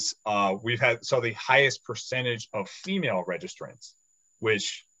is we've had the highest percentage of female registrants,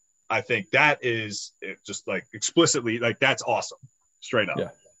 which I think that is just like explicitly, like that's awesome, straight up.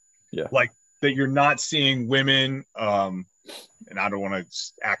 Yeah. Like that you're not seeing women, and I don't want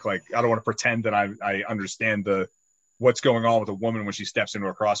to pretend that I understand what's going on with a woman when she steps into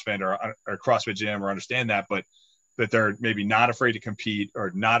a CrossFit or a CrossFit gym or understand that, but that they're maybe not afraid to compete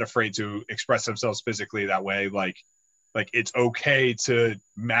or not afraid to express themselves physically that way. Like it's okay to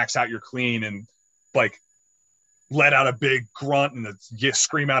max out your clean and like let out a big grunt and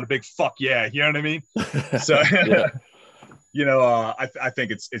scream out a big fuck yeah. You know what I mean? So, I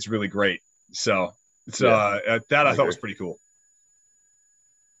think it's really great. So that I thought was pretty cool.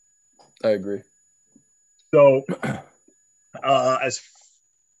 I agree. So,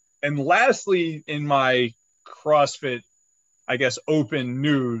 lastly, in my CrossFit, I guess, open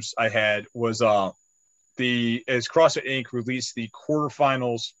news I had was as CrossFit Inc. released the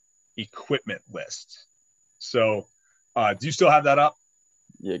quarterfinals equipment list. So, do you still have that up?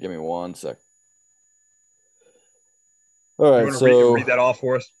 Yeah, give me 1 sec. All right, so read that off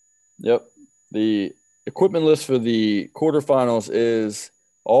for us. Yep. The equipment list for the quarterfinals is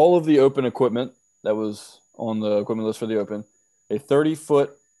all of the open equipment that was on the equipment list for the open, a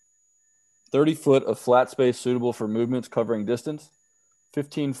 30-foot of flat space suitable for movements covering distance,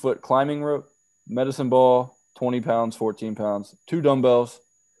 15-foot climbing rope, medicine ball, 20 pounds, 14 pounds, 2 dumbbells,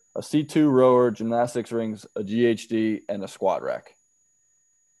 a C2 rower, gymnastics rings, a GHD, and a squat rack.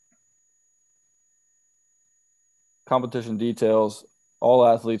 Competition details. All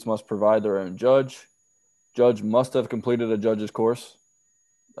athletes must provide their own judge. Judge must have completed a judge's course.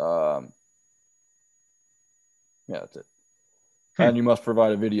 Yeah, that's it. And you must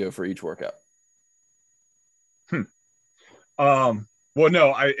provide a video for each workout. Well,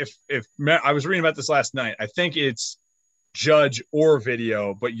 no, I was reading about this last night. I think it's judge or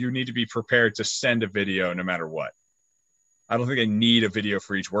video, but you need to be prepared to send a video no matter what. I don't think they need a video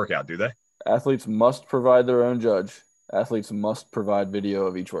for each workout, do they? Athletes must provide their own judge. Athletes must provide video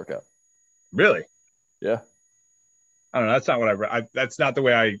of each workout. Really? Yeah. I don't know. That's not what I read. That's not the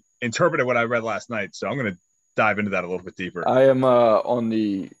way I interpreted what I read last night. So I'm going to dive into that a little bit deeper. I am on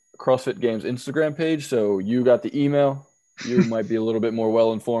the CrossFit Games Instagram page, so you got the email. You might be a little bit more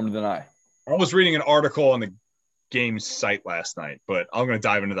well informed than I. I was reading an article on the Games site last night, but I'm going to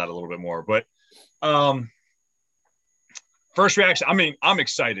dive into that a little bit more. But first reaction, I mean, I'm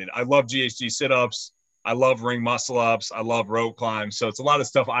excited. I love GHD sit-ups. I love ring muscle-ups. I love rope climbs. So it's a lot of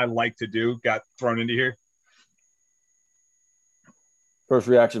stuff I like to do got thrown into here. First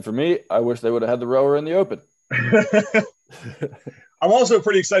reaction for me, I wish they would have had the rower in the open. I'm also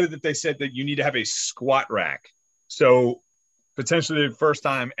pretty excited that they said that you need to have a squat rack. So potentially the first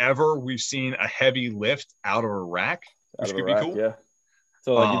time ever we've seen a heavy lift out of a rack, which could be cool. Yeah.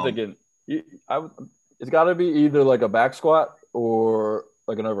 So like you're thinking, it's got to be either like a back squat or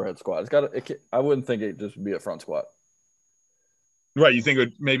like an overhead squat. I wouldn't think it just would be a front squat. Right. You think it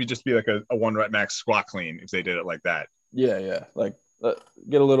would maybe just be like a one rep max squat clean if they did it like that. Yeah. Like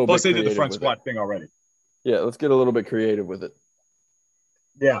get a little Plus bit. Plus they did the front squat thing already. Yeah. Let's get a little bit creative with it.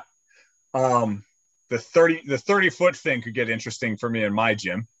 Yeah. The 30-foot thing could get interesting for me in my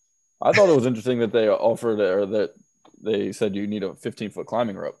gym. I thought it was interesting that they offered or that they said you need a 15-foot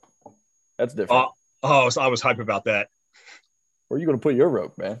climbing rope. That's different. So I was hype about that. Where are you going to put your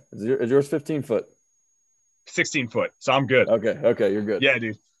rope, man? Is yours 15 foot? 16 foot. So I'm good. Okay, you're good. Yeah,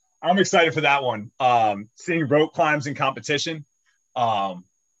 dude. I'm excited for that one. Seeing rope climbs in competition. I'm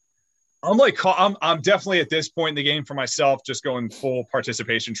definitely at this point in the game for myself, just going full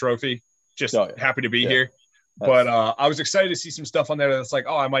participation trophy. Just happy to be here. But I was excited to see some stuff on there that's like,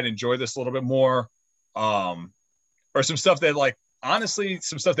 I might enjoy this a little bit more. Or some stuff that, like, honestly,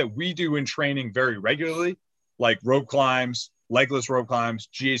 some stuff that we do in training very regularly, like rope climbs, legless rope climbs,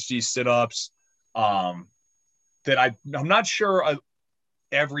 GHD sit-ups, that I'm not sure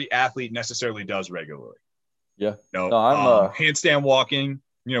every athlete necessarily does regularly. Yeah. Handstand walking,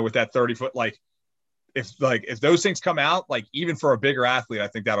 with that 30-foot, if those things come out, like even for a bigger athlete, I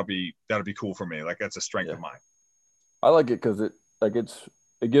think that'll be cool for me. Like that's a strength of mine. I like it because it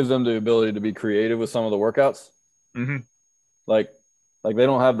gives them the ability to be creative with some of the workouts. Mm-hmm. Like they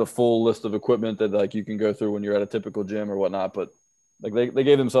don't have the full list of equipment that like you can go through when you're at a typical gym or whatnot, but like they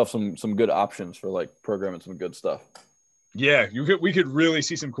gave themselves some good options for like programming some good stuff. Yeah, we could really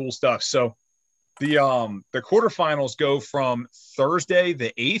see some cool stuff. So the quarterfinals go from Thursday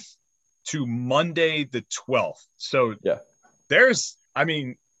the 8th to Monday the 12th. So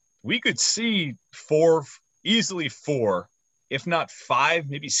we could see easily four, if not five,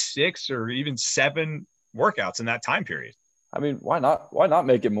 maybe six or even seven workouts in that time period. I mean, why not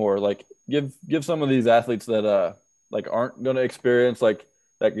make it more? Like give some of these athletes that like aren't going to experience like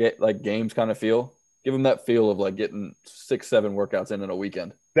games kind of feel. Give them that feel of like getting 6-7 workouts in a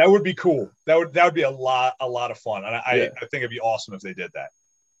weekend. That would be cool. That would be a lot of fun. And I think it'd be awesome if they did that.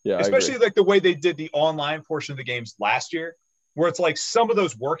 Yeah, especially like the way they did the online portion of the games last year, where it's like some of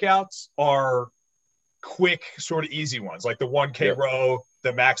those workouts are quick, sort of easy ones, like the 1K row,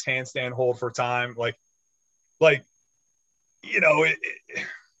 the max handstand hold for time,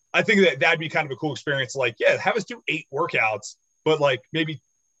 I think that'd be kind of a cool experience. Like, have us do 8 workouts, but like maybe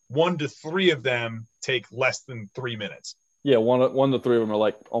 1 to 3 of them take less than 3 minutes. Yeah, one to 3 of them are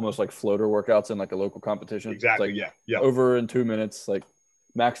like almost like floater workouts in like a local competition. Exactly. Like yeah. Over in 2 minutes, like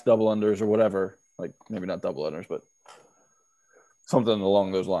max double unders or whatever. Like maybe not double unders, but something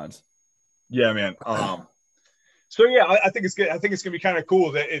along those lines. Yeah, man. So yeah, I think it's good. I think it's gonna be kind of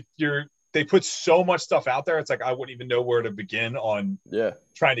cool that they put so much stuff out there. It's like I wouldn't even know where to begin on.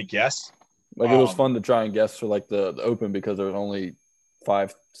 Trying to guess. Like it was fun to try and guess for like the open because there was only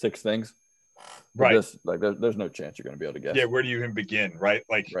 5-6 things. But right. There's no chance you're going to be able to guess. Yeah. Where do you even begin? Right.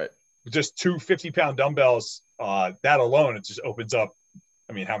 Like just 2 50-pound dumbbells. That alone, it just opens up.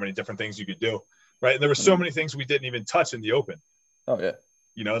 I mean, how many different things you could do. Right. And there were so many things we didn't even touch in the open. Oh yeah.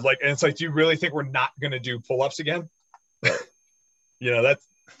 And it's like, do you really think we're not going to do pull-ups again? Right.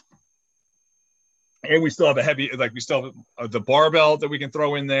 And we still have the barbell that we can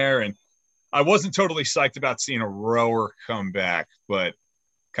throw in there. And I wasn't totally psyched about seeing a rower come back, but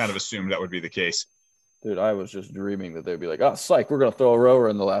kind of assumed that would be the case. Dude, I was just dreaming that they'd be like, psych, we're going to throw a rower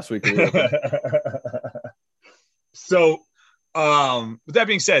in the last week of the open. So, with that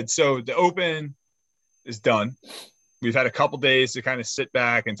being said, so the open is done. We've had a couple days to kind of sit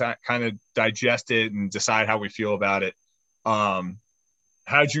back and kind of digest it and decide how we feel about it.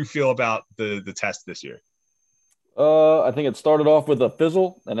 How'd you feel about the test this year? I think it started off with a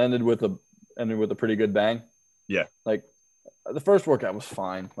fizzle and ended with a pretty good bang. Yeah. Like the first workout was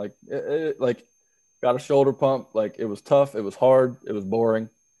fine. Like it got a shoulder pump. Like it was tough. It was hard. It was boring.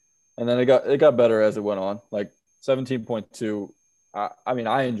 And then it got better as it went on. Like 17.2. I mean,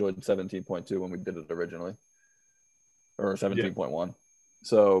 I enjoyed 17.2 when we did it originally, or 17.1.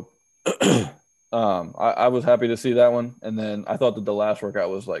 So I was happy to see that one. And then I thought that the last workout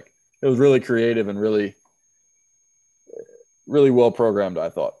was like, it was really creative and really, really well programmed, I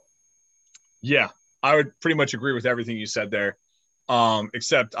thought. Yeah, I would pretty much agree with everything you said there.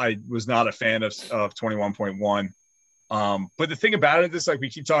 Except I was not a fan of 21.1. But the thing about it is, like, we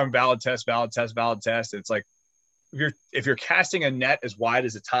keep talking valid test. It's like, if you're casting a net as wide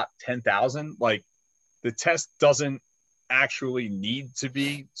as the top 10,000, like, the test doesn't actually need to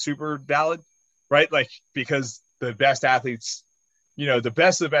be super valid, right? Like, because the best athletes, the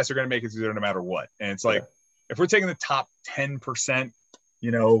best of the best are going to make it through there no matter what. And it's like, if we're taking the top 10%,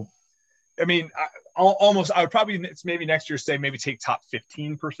 I mean, I would probably maybe next year say maybe take top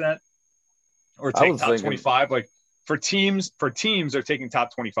 15% or take top 25. Like, for teams, they're taking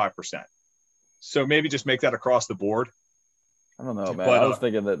top 25%. So maybe just make that across the board. I don't know, man. I was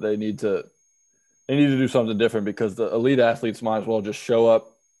thinking that they need to do something different, because the elite athletes might as well just show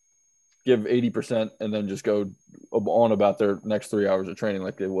up, give 80%, and then just go on about their next 3 hours of training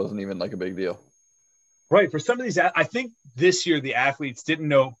like it wasn't even like a big deal. Right. For some of these, I think this year the athletes didn't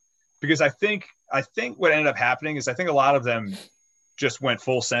know, because I think what ended up happening is I think a lot of them just went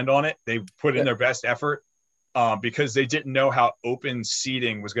full send on it. They put in their best effort because they didn't know how open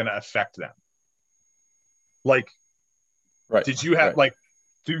seating was going to affect them. Like, did you have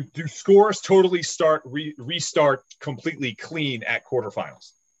do scores totally restart completely clean at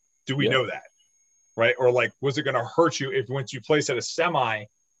quarterfinals? Do we know that? Right. Or like, was it going to hurt you if once you place at a semi,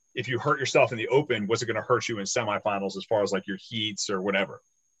 if you hurt yourself in the open, was it going to hurt you in semifinals as far as like your heats or whatever?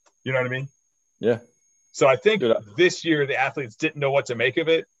 You know what I mean? Yeah. So I think this year the athletes didn't know what to make of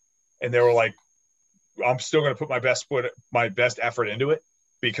it. And they were like, I'm still going to put my best effort into it,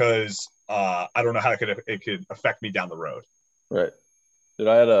 because I don't know how it could affect me down the road. Right.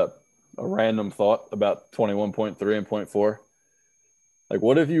 I had a random thought about 21.3 and 0.4. Like,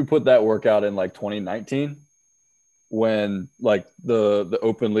 what if you put that workout in like 2019 when like the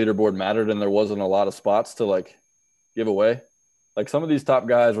open leaderboard mattered and there wasn't a lot of spots to like give away? Like, some of these top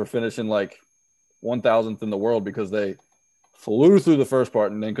guys were finishing like 1,000th in the world because they flew through the first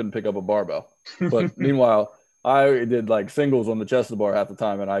part and then couldn't pick up a barbell. But meanwhile, I did like singles on the chest of the bar half the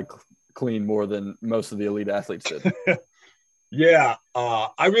time, and I cleaned more than most of the elite athletes did. Yeah.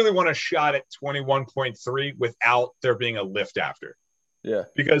 I really want a shot at 21.3 without there being a lift after. Yeah.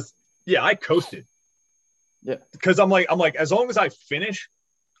 Because I coasted. Yeah. Because I'm like, as long as I finish,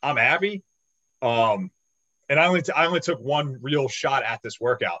 I'm happy. And I only took one real shot at this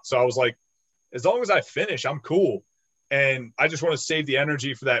workout. So I was like, as long as I finish, I'm cool. And I just want to save the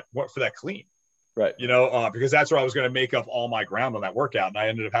energy for that clean. Right. Because that's where I was going to make up all my ground on that workout. And I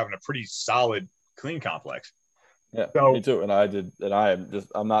ended up having a pretty solid clean complex. Yeah, so, me too. And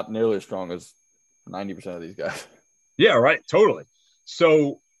I'm not nearly as strong as 90% of these guys. Yeah, right. Totally.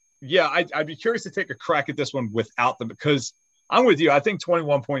 So yeah, I'd be curious to take a crack at this one without them, because I'm with you. I think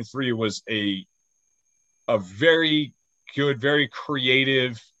 21.3 was a very good, very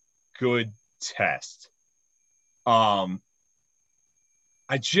creative, good test. My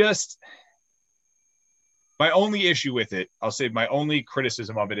only issue with it, I'll say my only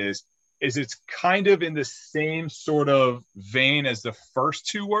criticism of it is it's kind of in the same sort of vein as the first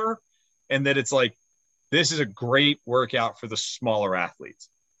two were, and that it's like, this is a great workout for the smaller athletes,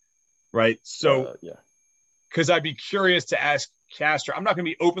 right? So, because I'd be curious to ask Castro, I'm not going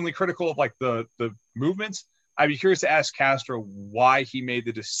to be openly critical of like the movements. I'd be curious to ask Castro why he made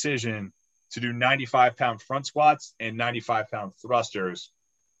the decision to do 95-pound front squats and 95-pound thrusters,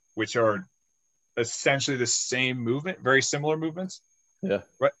 which are essentially the same movement, very similar movements. Yeah.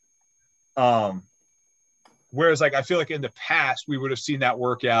 Right. Whereas like, I feel like in the past, we would have seen that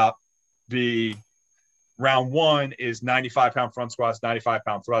workout be round one is 95-pound front squats,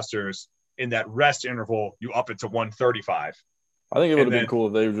 95-pound thrusters. In that rest interval, you up it to 135. I think it would have been cool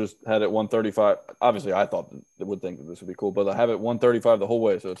if they just had it 135. Obviously, I thought they would think that this would be cool, but I have it 135 the whole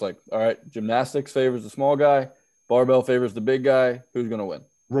way. So it's like, all right, gymnastics favors the small guy, barbell favors the big guy. Who's going to win?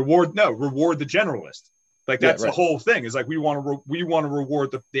 Reward the generalist. Like, that's the whole thing. Is like, we want to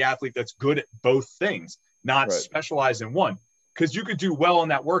reward the athlete that's good at both things, not specialize in one. Because you could do well on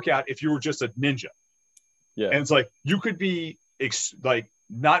that workout if you were just a ninja. Yeah. And it's like, you could be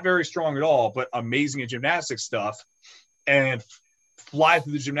not very strong at all, but amazing at gymnastics stuff, and fly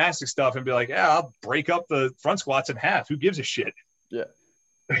through the gymnastics stuff and be like, yeah, I'll break up the front squats in half. Who gives a shit? Yeah.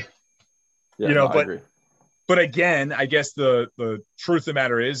 I agree. But again, I guess the truth of the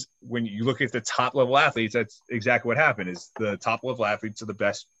matter is, when you look at the top level athletes, that's exactly what happened. Is the top level athletes are the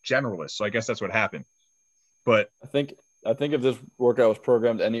best generalists. So I guess that's what happened. But I think if this workout was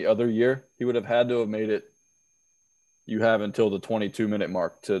programmed any other year, he would have had to have made it. You have until the 22-minute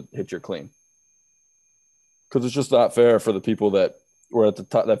mark to hit your clean, because it's just not fair for the people that were at the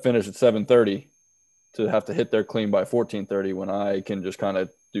top that finished at 7:30 to have to hit their clean by 14:30 when I can just kind of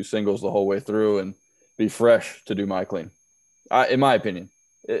do singles the whole way through and be fresh to do my clean. In my opinion,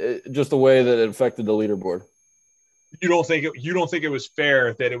 just the way that it affected the leaderboard. you don't think it was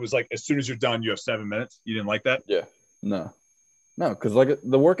fair that it was like as soon as you're done, you have 7 minutes? You didn't like that? Yeah, no, because like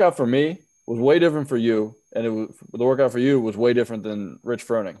the workout for me was way different for you, and the workout for you was way different than Rich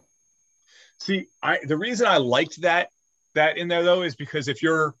Froning. See, the reason I liked that in there though is because if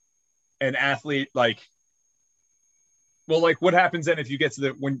you're an athlete, like, well, like what happens then if you get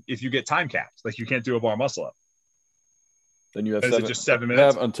if you get time capped, like you can't do a bar muscle up? Then you have Is it just 7 minutes? You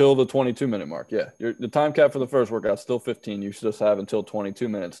have until the 22-minute mark. Yeah, the time cap for the first workout is still 15. You should just have until 22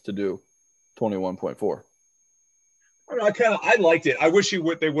 minutes to do 21.4. I liked it. I wish they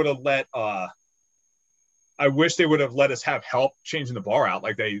would have let. I wish they would have let us have help changing the bar out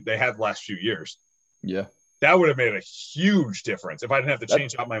like they had the last few years. Yeah, that would have made a huge difference if I didn't have to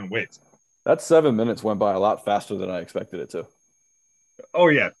change out my own weights. That 7 minutes went by a lot faster than I expected it to. Oh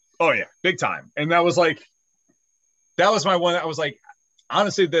yeah, big time. And that was my one. I was like,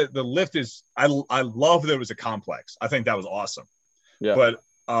 honestly, the lift is. I love that it was a complex. I think that was awesome. Yeah, but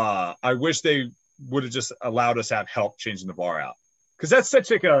I wish they would have just allowed us to have help changing the bar out, because that's such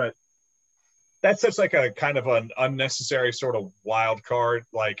like a kind of an unnecessary sort of wild card.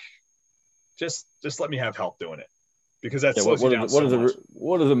 Like, just let me have help doing it, because that's what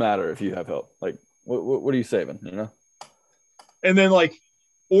does it matter if you have help? Like, what are you saving? You know, and then like,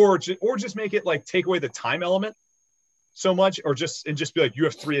 or just make it like take away the time element so much, or just be like, you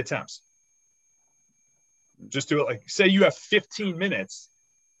have 3 attempts. Just do it like, say you have 15 minutes,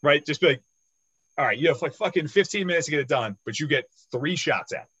 right? Just be like, all right, you have like fucking 15 minutes to get it done, but you get 3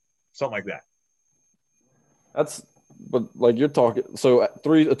 shots at it. Something like that. But like you're talking, so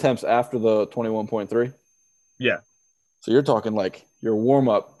 3 attempts after the 21.3. Yeah. So you're talking like your warm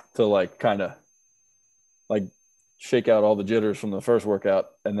up to like kind of like shake out all the jitters from the first workout,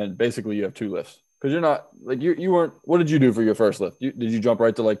 and then basically you have 2 lifts, because you're not like you weren't. What did you do for your first lift? Did you jump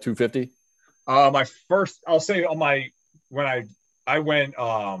right to like 250? My first, I'll say on my when I went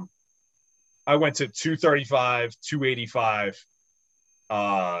to 235, 285.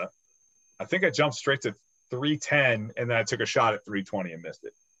 I think I jumped straight to 310, and then I took a shot at 320 and missed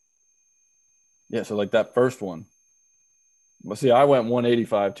it. Yeah, so like that first one. Well, see, I went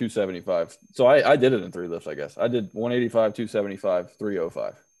 185, 275. So I did it in 3 lifts, I guess. I did 185, 275,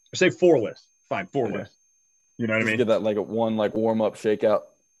 305. I say 4 lifts. Fine, 4 lifts. You know what I mean? Get that like a one like warm up shakeout,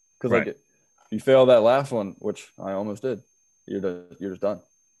 because right. Like if you fail that last one, which I almost did, you're just done.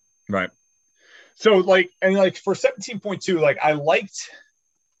 Right. So like, and like for 17.2, like I liked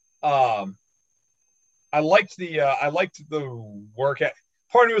the workout.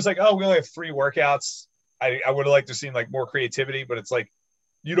 Part of me was like, oh, we only have 3 workouts. I would have liked to seen like more creativity, but it's like,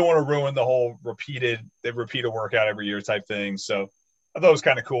 you don't want to ruin the whole repeat a workout every year type thing. So I thought it was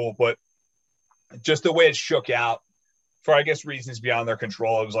kind of cool, but just the way it shook out for, I guess, reasons beyond their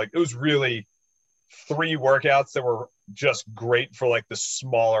control, it was really 3 workouts that were just great for like the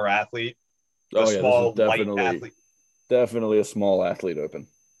smaller athlete. Small light athlete. Definitely a small athlete open.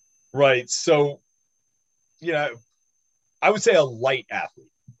 Right. So, I would say a light athlete,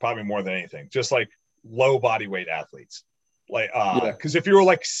 probably more than anything, just like low body weight athletes. Like, because if you're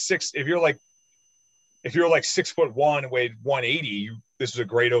like 6'1" and weighed 180, this is a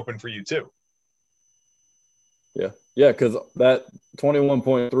great open for you too. Yeah, because that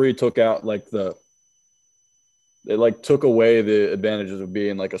 21.3 took out like it took away the advantages of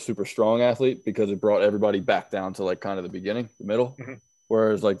being like a super strong athlete, because it brought everybody back down to like kind of the beginning, the middle. Mm-hmm.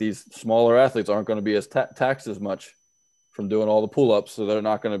 Whereas like these smaller athletes aren't going to be as taxed as much from doing all the pull-ups, so they're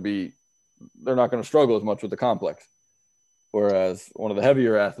not going to struggle as much with the complex. Whereas one of the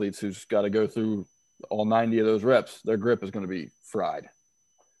heavier athletes who's got to go through all 90 of those reps, their grip is going to be fried.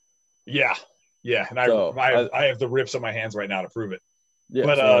 Yeah. And I have the rips on my hands right now to prove it. Yeah,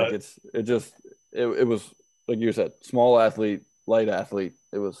 but so it was like you said, small athlete, light athlete.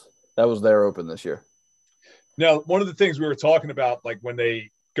 That was their open this year. Now, one of the things we were talking about, like when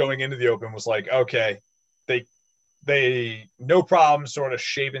they going into the open, was like, okay, they no problem sort of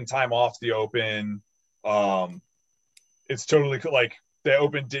shaving time off the open. It's totally like the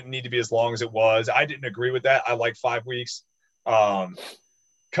open didn't need to be as long as it was. I didn't agree with that. I like 5 weeks.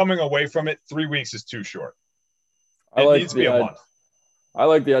 Coming away from it, 3 weeks is too short. It needs to be a month. I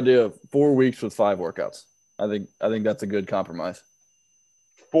like the idea of 4 weeks with 5 workouts. I think that's a good compromise.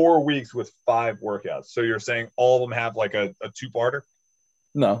 4 weeks with 5 workouts. So you're saying all of them have like a two-parter?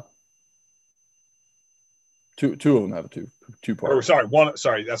 No. Two of them have a two-part. Or sorry, one.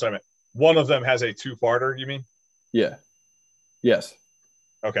 Sorry, that's what I meant. One of them has a two-parter. You mean? Yeah. Yes.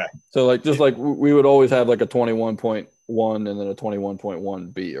 Okay. So like just like we would always have like a 21.1 and then a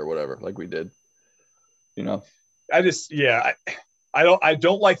 21.1B or whatever, like we did. You know. I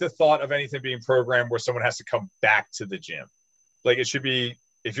don't like the thought of anything being programmed where someone has to come back to the gym. Like it should be,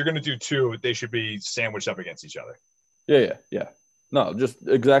 if you're going to do 2, they should be sandwiched up against each other. Yeah. No, just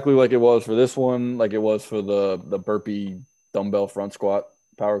exactly like it was for this one, like it was for the burpee dumbbell front squat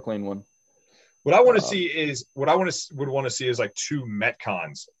power clean one. What I want to see is would want to see is like 2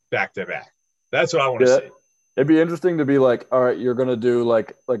 Metcons back to back. That's what I want to see. It'd be interesting to be like, all right, you're gonna do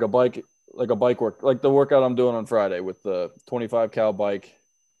like a bike work, like the workout I'm doing on Friday with the 25 cal bike,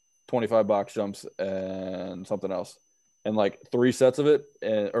 25 box jumps, and something else, and like 3 sets of it,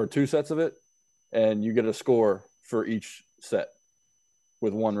 or 2 sets of it, and you get a score for each set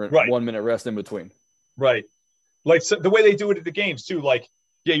with 1 minute rest in between. Right, like so the way they do it at the games too, like.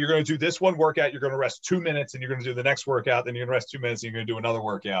 Yeah, you're going to do this one workout. You're going to rest 2 minutes, and you're going to do the next workout. Then you're going to rest 2 minutes, and you're going to do another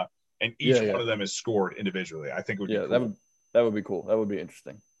workout. And each one of them is scored individually. I think it would be cool. that would be cool. That would be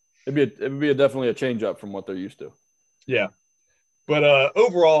interesting. It would be definitely a change up from what they're used to. Yeah, but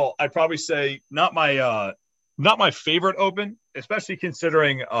overall, I'd probably say not my favorite open, especially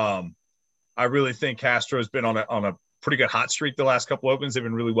considering I really think Castro's been on a pretty good hot streak the last couple opens. They've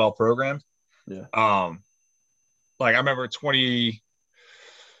been really well programmed. Yeah. Like I remember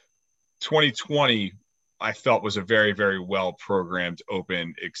 2020, I felt was a very, very well programmed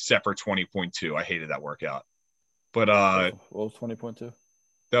open, except for 20.2. I hated that workout. But what was 20.2?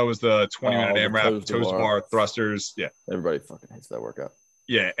 That was the 20-minute AMRAP, toes to bar, thrusters. Yeah. Everybody fucking hates that workout.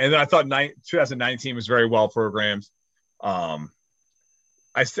 Yeah. And I thought 2019 was very well programmed. I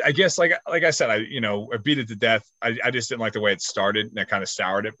guess like I said, I beat it to death. I just didn't like the way it started, and that kind of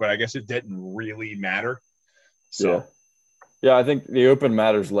soured it, but I guess it didn't really matter. So yeah, I think the open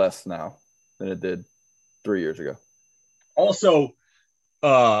matters less now than it did 3 years ago. Also,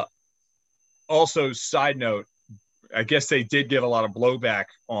 side note, I guess they did get a lot of blowback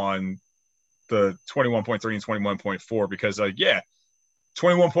on the 21.3 and 21.4 because,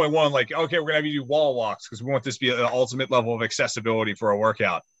 21.1, like, okay, we're going to have you do wall walks because we want this to be an ultimate level of accessibility for a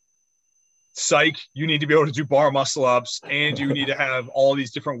workout. Psych, you need to be able to do bar muscle ups, and you need to have all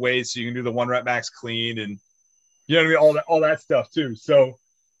these different ways so you can do the 1 rep max clean and you know what I mean, all that stuff too. So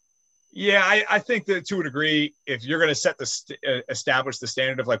yeah, I think that to a degree, if you're going to establish the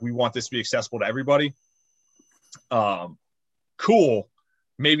standard of like, we want this to be accessible to everybody, cool.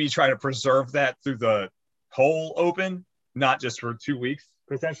 Maybe try to preserve that through the whole open, not just for 2 weeks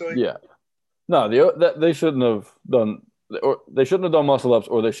potentially. Yeah. No, they shouldn't have done muscle ups,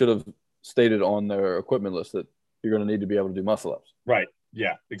 or they should have stated on their equipment list that you're going to need to be able to do muscle ups. Right.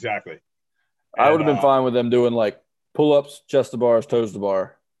 Yeah, exactly. I would have been fine with them doing like pull-ups, chest to bars, toes to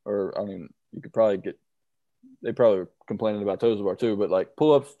bar. Or, I mean, you could probably they probably were complaining about toes to bar too, but like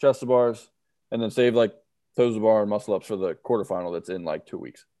pull-ups, chest to bars, and then save like toes to bar and muscle-ups for the quarterfinal that's in like 2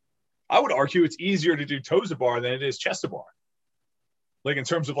 weeks. I would argue it's easier to do toes to bar than it is chest to bar. Like in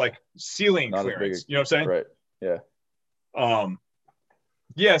terms of like ceiling clearance, you know what I'm saying? Right, yeah.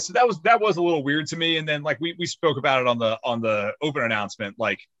 Yeah, so that was a little weird to me. And then like we spoke about it on the open announcement,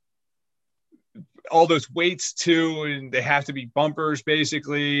 like all those weights too, and they have to be bumpers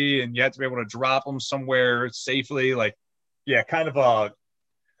basically, and you have to be able to drop them somewhere safely. Like, yeah, kind of a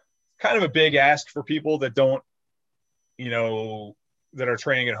big ask for people that don't, that are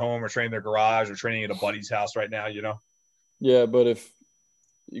training at home or training in their garage or training at a buddy's house right now, Yeah, but if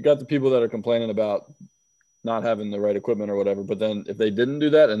you got the people that are complaining about not having the right equipment or whatever, but then if they didn't do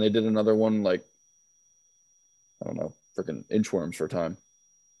that and they did another one, like, I don't know, freaking inchworms for time,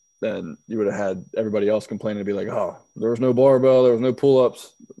 then you would have had everybody else complaining to be like, oh, there was no barbell, there was no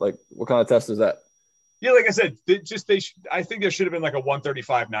pull-ups. Like, what kind of test is that? Yeah, like I said, I think there should have been like a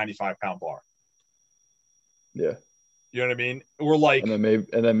 135, 95-pound bar. Yeah. You know what I mean? Or like, and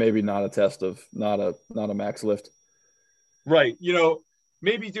then maybe not a test of not a max lift. Right.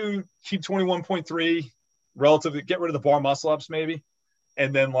 Maybe keep 21.3 relatively, get rid of the bar muscle ups maybe.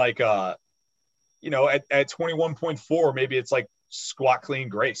 And then like, at 21.4, maybe it's like squat clean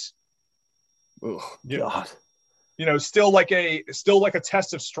grace. Oh God. Still like a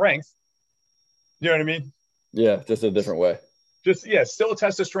test of strength. You know what I mean? Yeah. Just a different way. Still a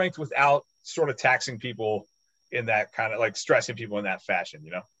test of strength without sort of taxing people in that kind of like stressing people in that fashion,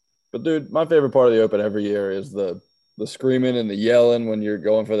 But dude, my favorite part of the open every year is the screaming and the yelling when you're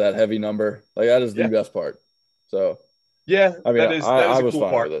going for that heavy number. Like, that is the best part. So Yeah, I mean, that is I a was cool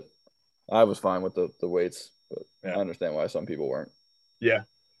fine part. with it. I was fine with the weights, but Yeah, I understand why some people weren't. yeah.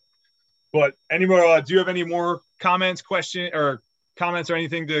 But any more? Do you have any more comments or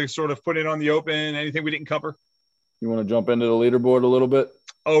anything to sort of put in on the open? Anything we didn't cover? You want to jump into the leaderboard a little bit?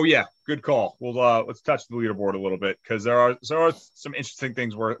 Oh yeah, good call. Well, let's touch the leaderboard a little bit because there are some interesting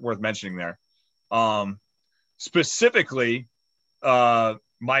things worth mentioning there. Um, specifically,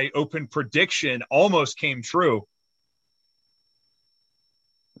 my open prediction almost came true.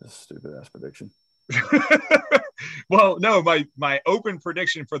 This stupid ass prediction. Well, no, my open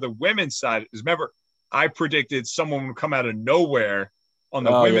prediction for the women's side is, remember, I predicted someone would come out of nowhere on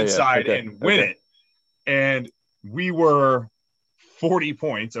the Oh yeah, women's yeah. side Okay, and win okay. it, and we were 40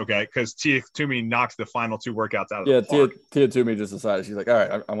 points, okay, because Tia Toomey knocked the final two workouts out of the Yeah, park. Tia Toomey just decided she's like, all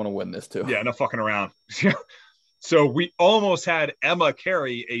right, I want to win this too. Yeah, no fucking around. So we almost had Emma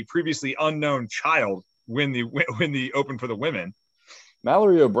Carey, a previously unknown child, win the open for the women.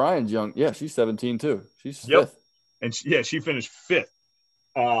 Mallory O'Brien's young. Yeah, she's 17 too. She's fifth. And she finished fifth.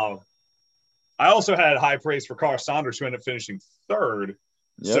 I also had high praise for Cara Saunders, who ended up finishing third.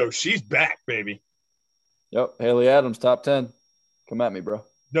 Yep. So she's back, baby. Yep. Haley Adams, top 10. Come at me, bro.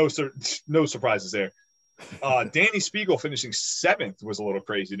 No surprises there. Danny Spiegel finishing seventh was a little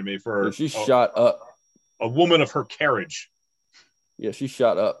crazy to me for she shot up. A woman of her carriage. Yeah, she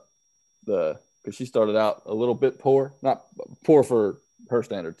shot up because she started out a little bit poor, not poor for her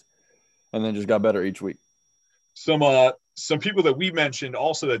standards, and then just got better each week. Some people that we mentioned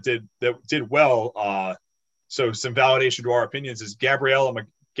also that did well. So some validation to our opinions is Gabriella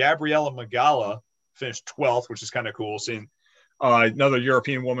Magala finished 12th, which is kind of cool. Seeing another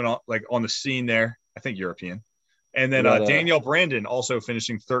European woman on the scene there. I think European. And then Danielle Brandon also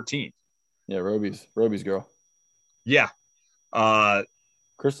finishing 13th. Yeah, Roby's girl. Yeah.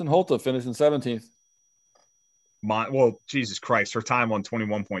 Kristen Holta finishing 17th. Jesus Christ. Her time on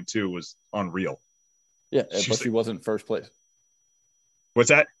 21.2 was unreal. Yeah, but she wasn't first place. What's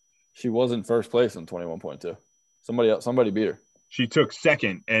that? She wasn't first place in 21.2. Somebody beat her. She took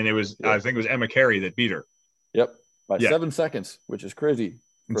second, and I think it was Emma Carey that beat her. Yep, by 7 seconds, which is crazy.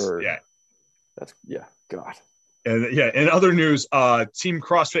 God. And in other news, Team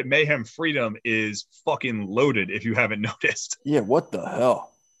CrossFit Mayhem Freedom is fucking loaded, if you haven't noticed. Yeah, what the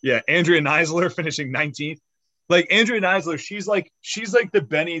hell? Yeah, Andrea Neisler finishing 19th. Like, Andrea Neisler, she's like the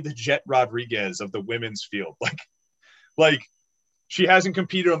Benny the Jet Rodriguez of the women's field. Like she hasn't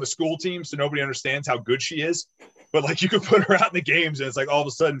competed on the school team, so nobody understands how good she is. But like, you could put her out in the games, and it's like all of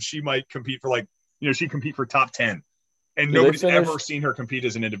a sudden she might compete for she compete for top 10, and nobody's ever seen her compete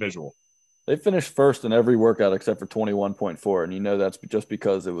as an individual. They finished first in every workout except for 21.4, and that's just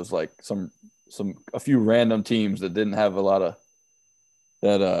because it was like a few random teams that didn't have a lot of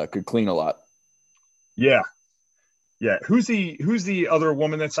that could clean a lot. Yeah. Yeah. Who's the other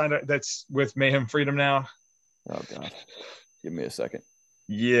woman that signed up that's with Mayhem Freedom now? Oh God. Give me a second.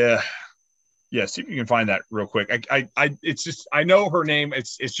 Yeah. Yeah. See if you can find that real quick. It's just, I know her name.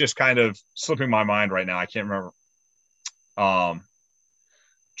 It's just kind of slipping my mind right now. I can't remember. And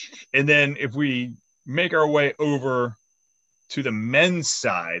then if we make our way over to the men's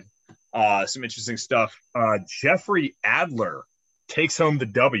side, some interesting stuff. Jeffrey Adler takes home the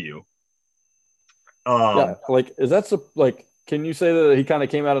W. Can you say that he kind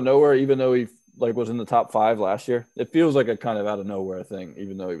of came out of nowhere, even though he was in the top 5 last year? It feels like a kind of out of nowhere thing,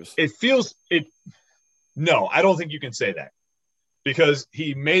 even though he was. No, I don't think you can say that, because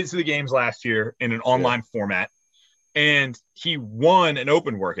he made it to the games last year in an online format, and he won an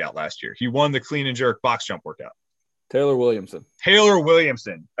open workout last year. He won the clean and jerk box jump workout. Taylor Williamson,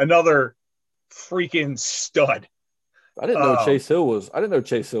 another freaking stud. I didn't know Chase Hill was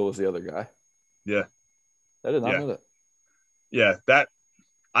the other guy. Yeah. I did not know that. Yeah,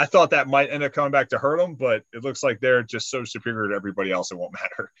 I thought that might end up coming back to hurt them, but it looks like they're just so superior to everybody else, it won't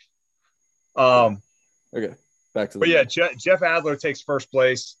matter. Okay, back to the. But yeah, Jeff Adler takes first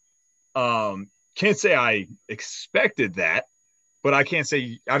place. Can't say I expected that, but I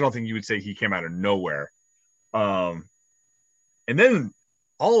don't think you would say he came out of nowhere. And then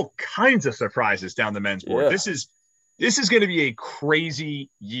all kinds of surprises down the men's board. Yeah. This is going to be a crazy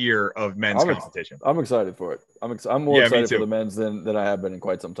year of men's competition. I'm excited for it. I'm more excited for the men's than I have been in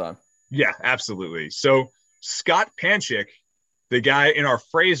quite some time. Yeah, absolutely. So Scott Panchik, the guy in our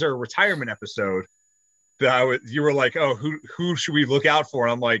Fraser retirement episode, you were like, oh, who should we look out for?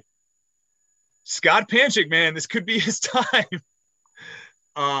 And I'm like, Scott Panchik, man, this could be his time.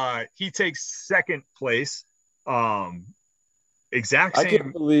 He takes second place. Exact same. I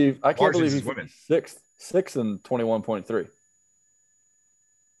can't believe he's women. Sixth and 21.3.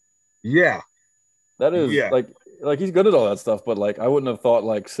 Yeah. That is like he's good at all that stuff, but like I wouldn't have thought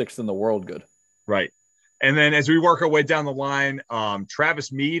like sixth in the world good. Right. And then as we work our way down the line,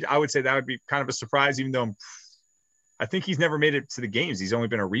 Travis Mead, I would say that would be kind of a surprise, even though I think he's never made it to the games. He's only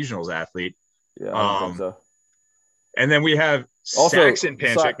been a regionals athlete. Yeah, I don't think so. And then we have Also, Saxon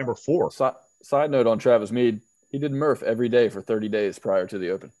Panchik, number 4. Side note on Travis Mead, he did Murph every day for 30 days prior to the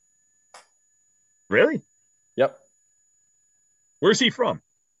Open. Really? Yep. Where's he from?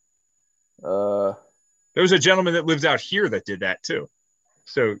 There was a gentleman that lives out here that did that too.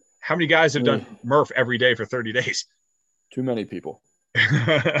 So how many guys have done Murph every day for 30 days? Too many people.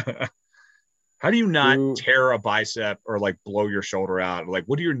 How do you not tear a bicep or like blow your shoulder out? Like,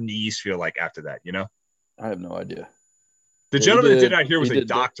 what do your knees feel like after that? You know? I have no idea. The gentleman that did it out here was a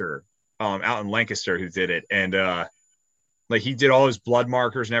doctor out in Lancaster who did it. And like he did all his blood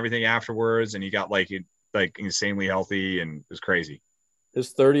markers and everything afterwards. And he got like insanely healthy and it was crazy.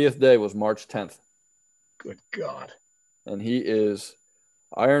 His 30th day was March 10th. Good God. And he is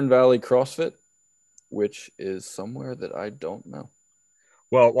Iron Valley CrossFit, which is somewhere that I don't know.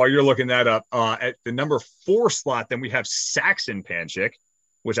 Well, while you're looking that up, at the number 4 slot, then we have Saxon Panchik,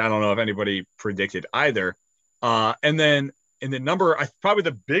 which I don't know if anybody predicted either. And then in the number, probably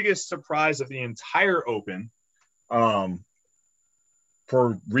the biggest surprise of the entire Open, for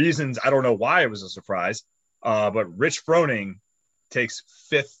reasons I don't know why it was a surprise, but Rich Froning takes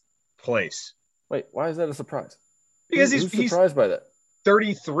 5th place. Wait, why is that a surprise? Because he's surprised by that.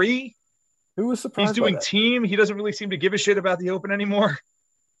 33. Who was surprised? He's doing team. He doesn't really seem to give a shit about the Open anymore.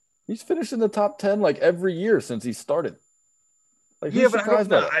 He's finished in the top 10 like every year since he started. Like, yeah, but surprised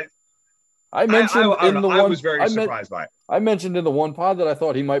by that. I mentioned I was very surprised by it. I mentioned in the one pod that I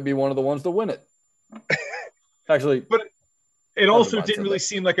thought he might be one of the ones to win it. Actually, but it also didn't really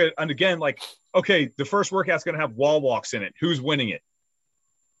seem like and again, like, okay, the first workout's going to have wall walks in it. Who's winning it?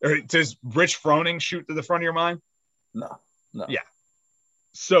 Or does Rich Froning shoot to the front of your mind? No. Yeah.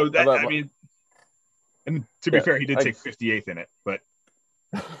 So that, I mean, and to be fair, he did take 58th in it, but.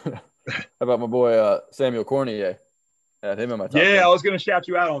 How about my boy Samuel Cornier? I had him in my top 10. I was going to shout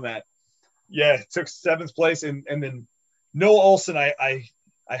you out on that. Yeah, took 7th place, and then Noah Olson. I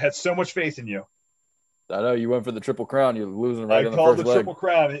had so much faith in you. I know you went for the Triple Crown. You're losing right in the first leg. I called the Triple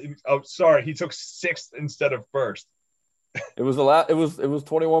Crown. Oh, sorry, he took 6th instead of 1st. It was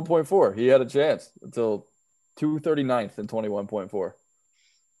 21.4. He had a chance until 239th and 21.4.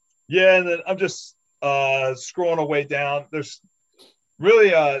 Yeah, and then I'm just scrolling away down. There's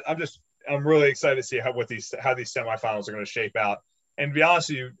really I'm really excited to see how these semifinals are going to shape out. And to be honest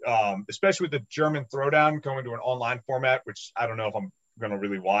with you, especially with the German Throwdown going to an online format, which I don't know if I'm going to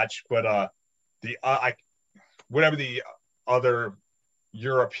really watch, but whatever the other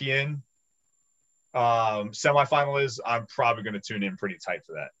European semifinal is, I'm probably going to tune in pretty tight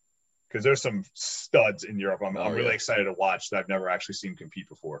for that because there's some studs in Europe. I'm really excited to watch that I've never actually seen compete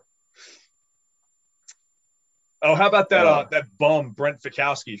before. Oh, how about that bum Brent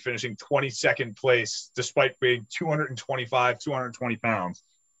Fikowski finishing 22nd place despite being 220 pounds?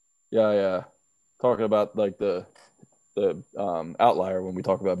 Yeah. Talking about like the outlier when we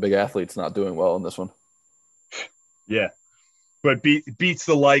talk about big athletes not doing well in this one. Yeah, but beats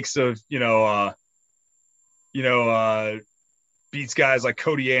the likes of beats guys like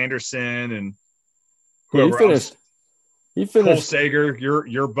Cody Anderson and whoever else. He finished. Cole Sager,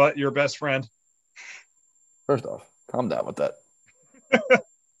 your best friend. First off, calm down with that.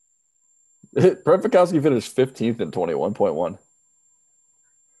 Brent Fikowski finished 15th in 21.1.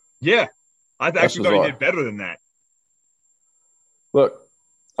 Yeah, I actually thought he did better than that. Look,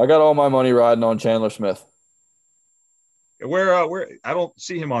 I got all my money riding on Chandler Smith. Where I don't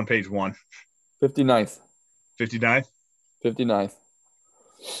see him on page 1. 59th. 59th? 59th.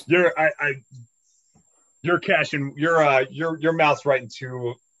 You're cashing your mouth's writing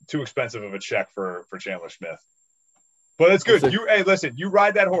too expensive of a check for Chandler Smith. But it's good. Listen, you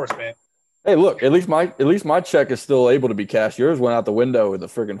ride that horse, man. Hey, look, at least my check is still able to be cashed. Yours went out the window in the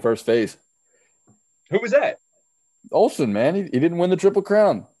friggin' first phase. Who was that? Olsen, man. He didn't win the Triple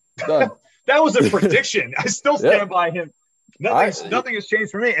Crown. Done. That was a prediction. I still stand by him. Nothing has changed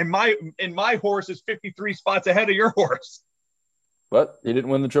for me. And my horse is 53 spots ahead of your horse. But he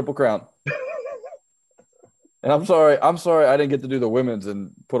didn't win the Triple Crown. And I'm sorry I didn't get to do the women's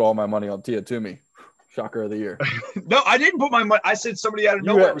and put all my money on Tia Toomey. Shocker of the year. No, I didn't put my money. I said somebody out of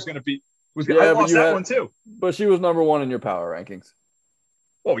nowhere was going to be. I lost that one too. But she was number 1 in your power rankings.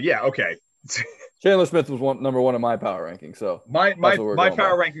 Oh yeah, okay. Chandler Smith was number 1 in my power ranking. So my power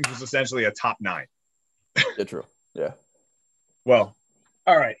rankings was essentially a top 9. Yeah, true. Yeah. Well,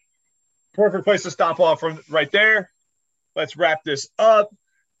 all right. Perfect place to stop off from right there. Let's wrap this up.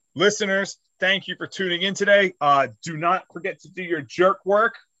 Listeners, thank you for tuning in today. Do not forget to do your jerk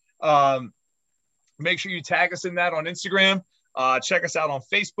work. Make sure you tag us in that on Instagram. Check us out on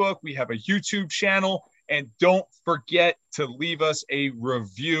Facebook. We have a YouTube channel. And don't forget to leave us a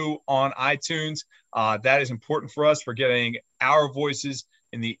review on iTunes. That is important for us for getting our voices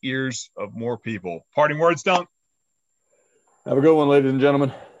in the ears of more people. Parting words, Dunk. Have a good one, ladies and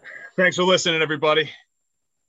gentlemen. Thanks for listening, everybody.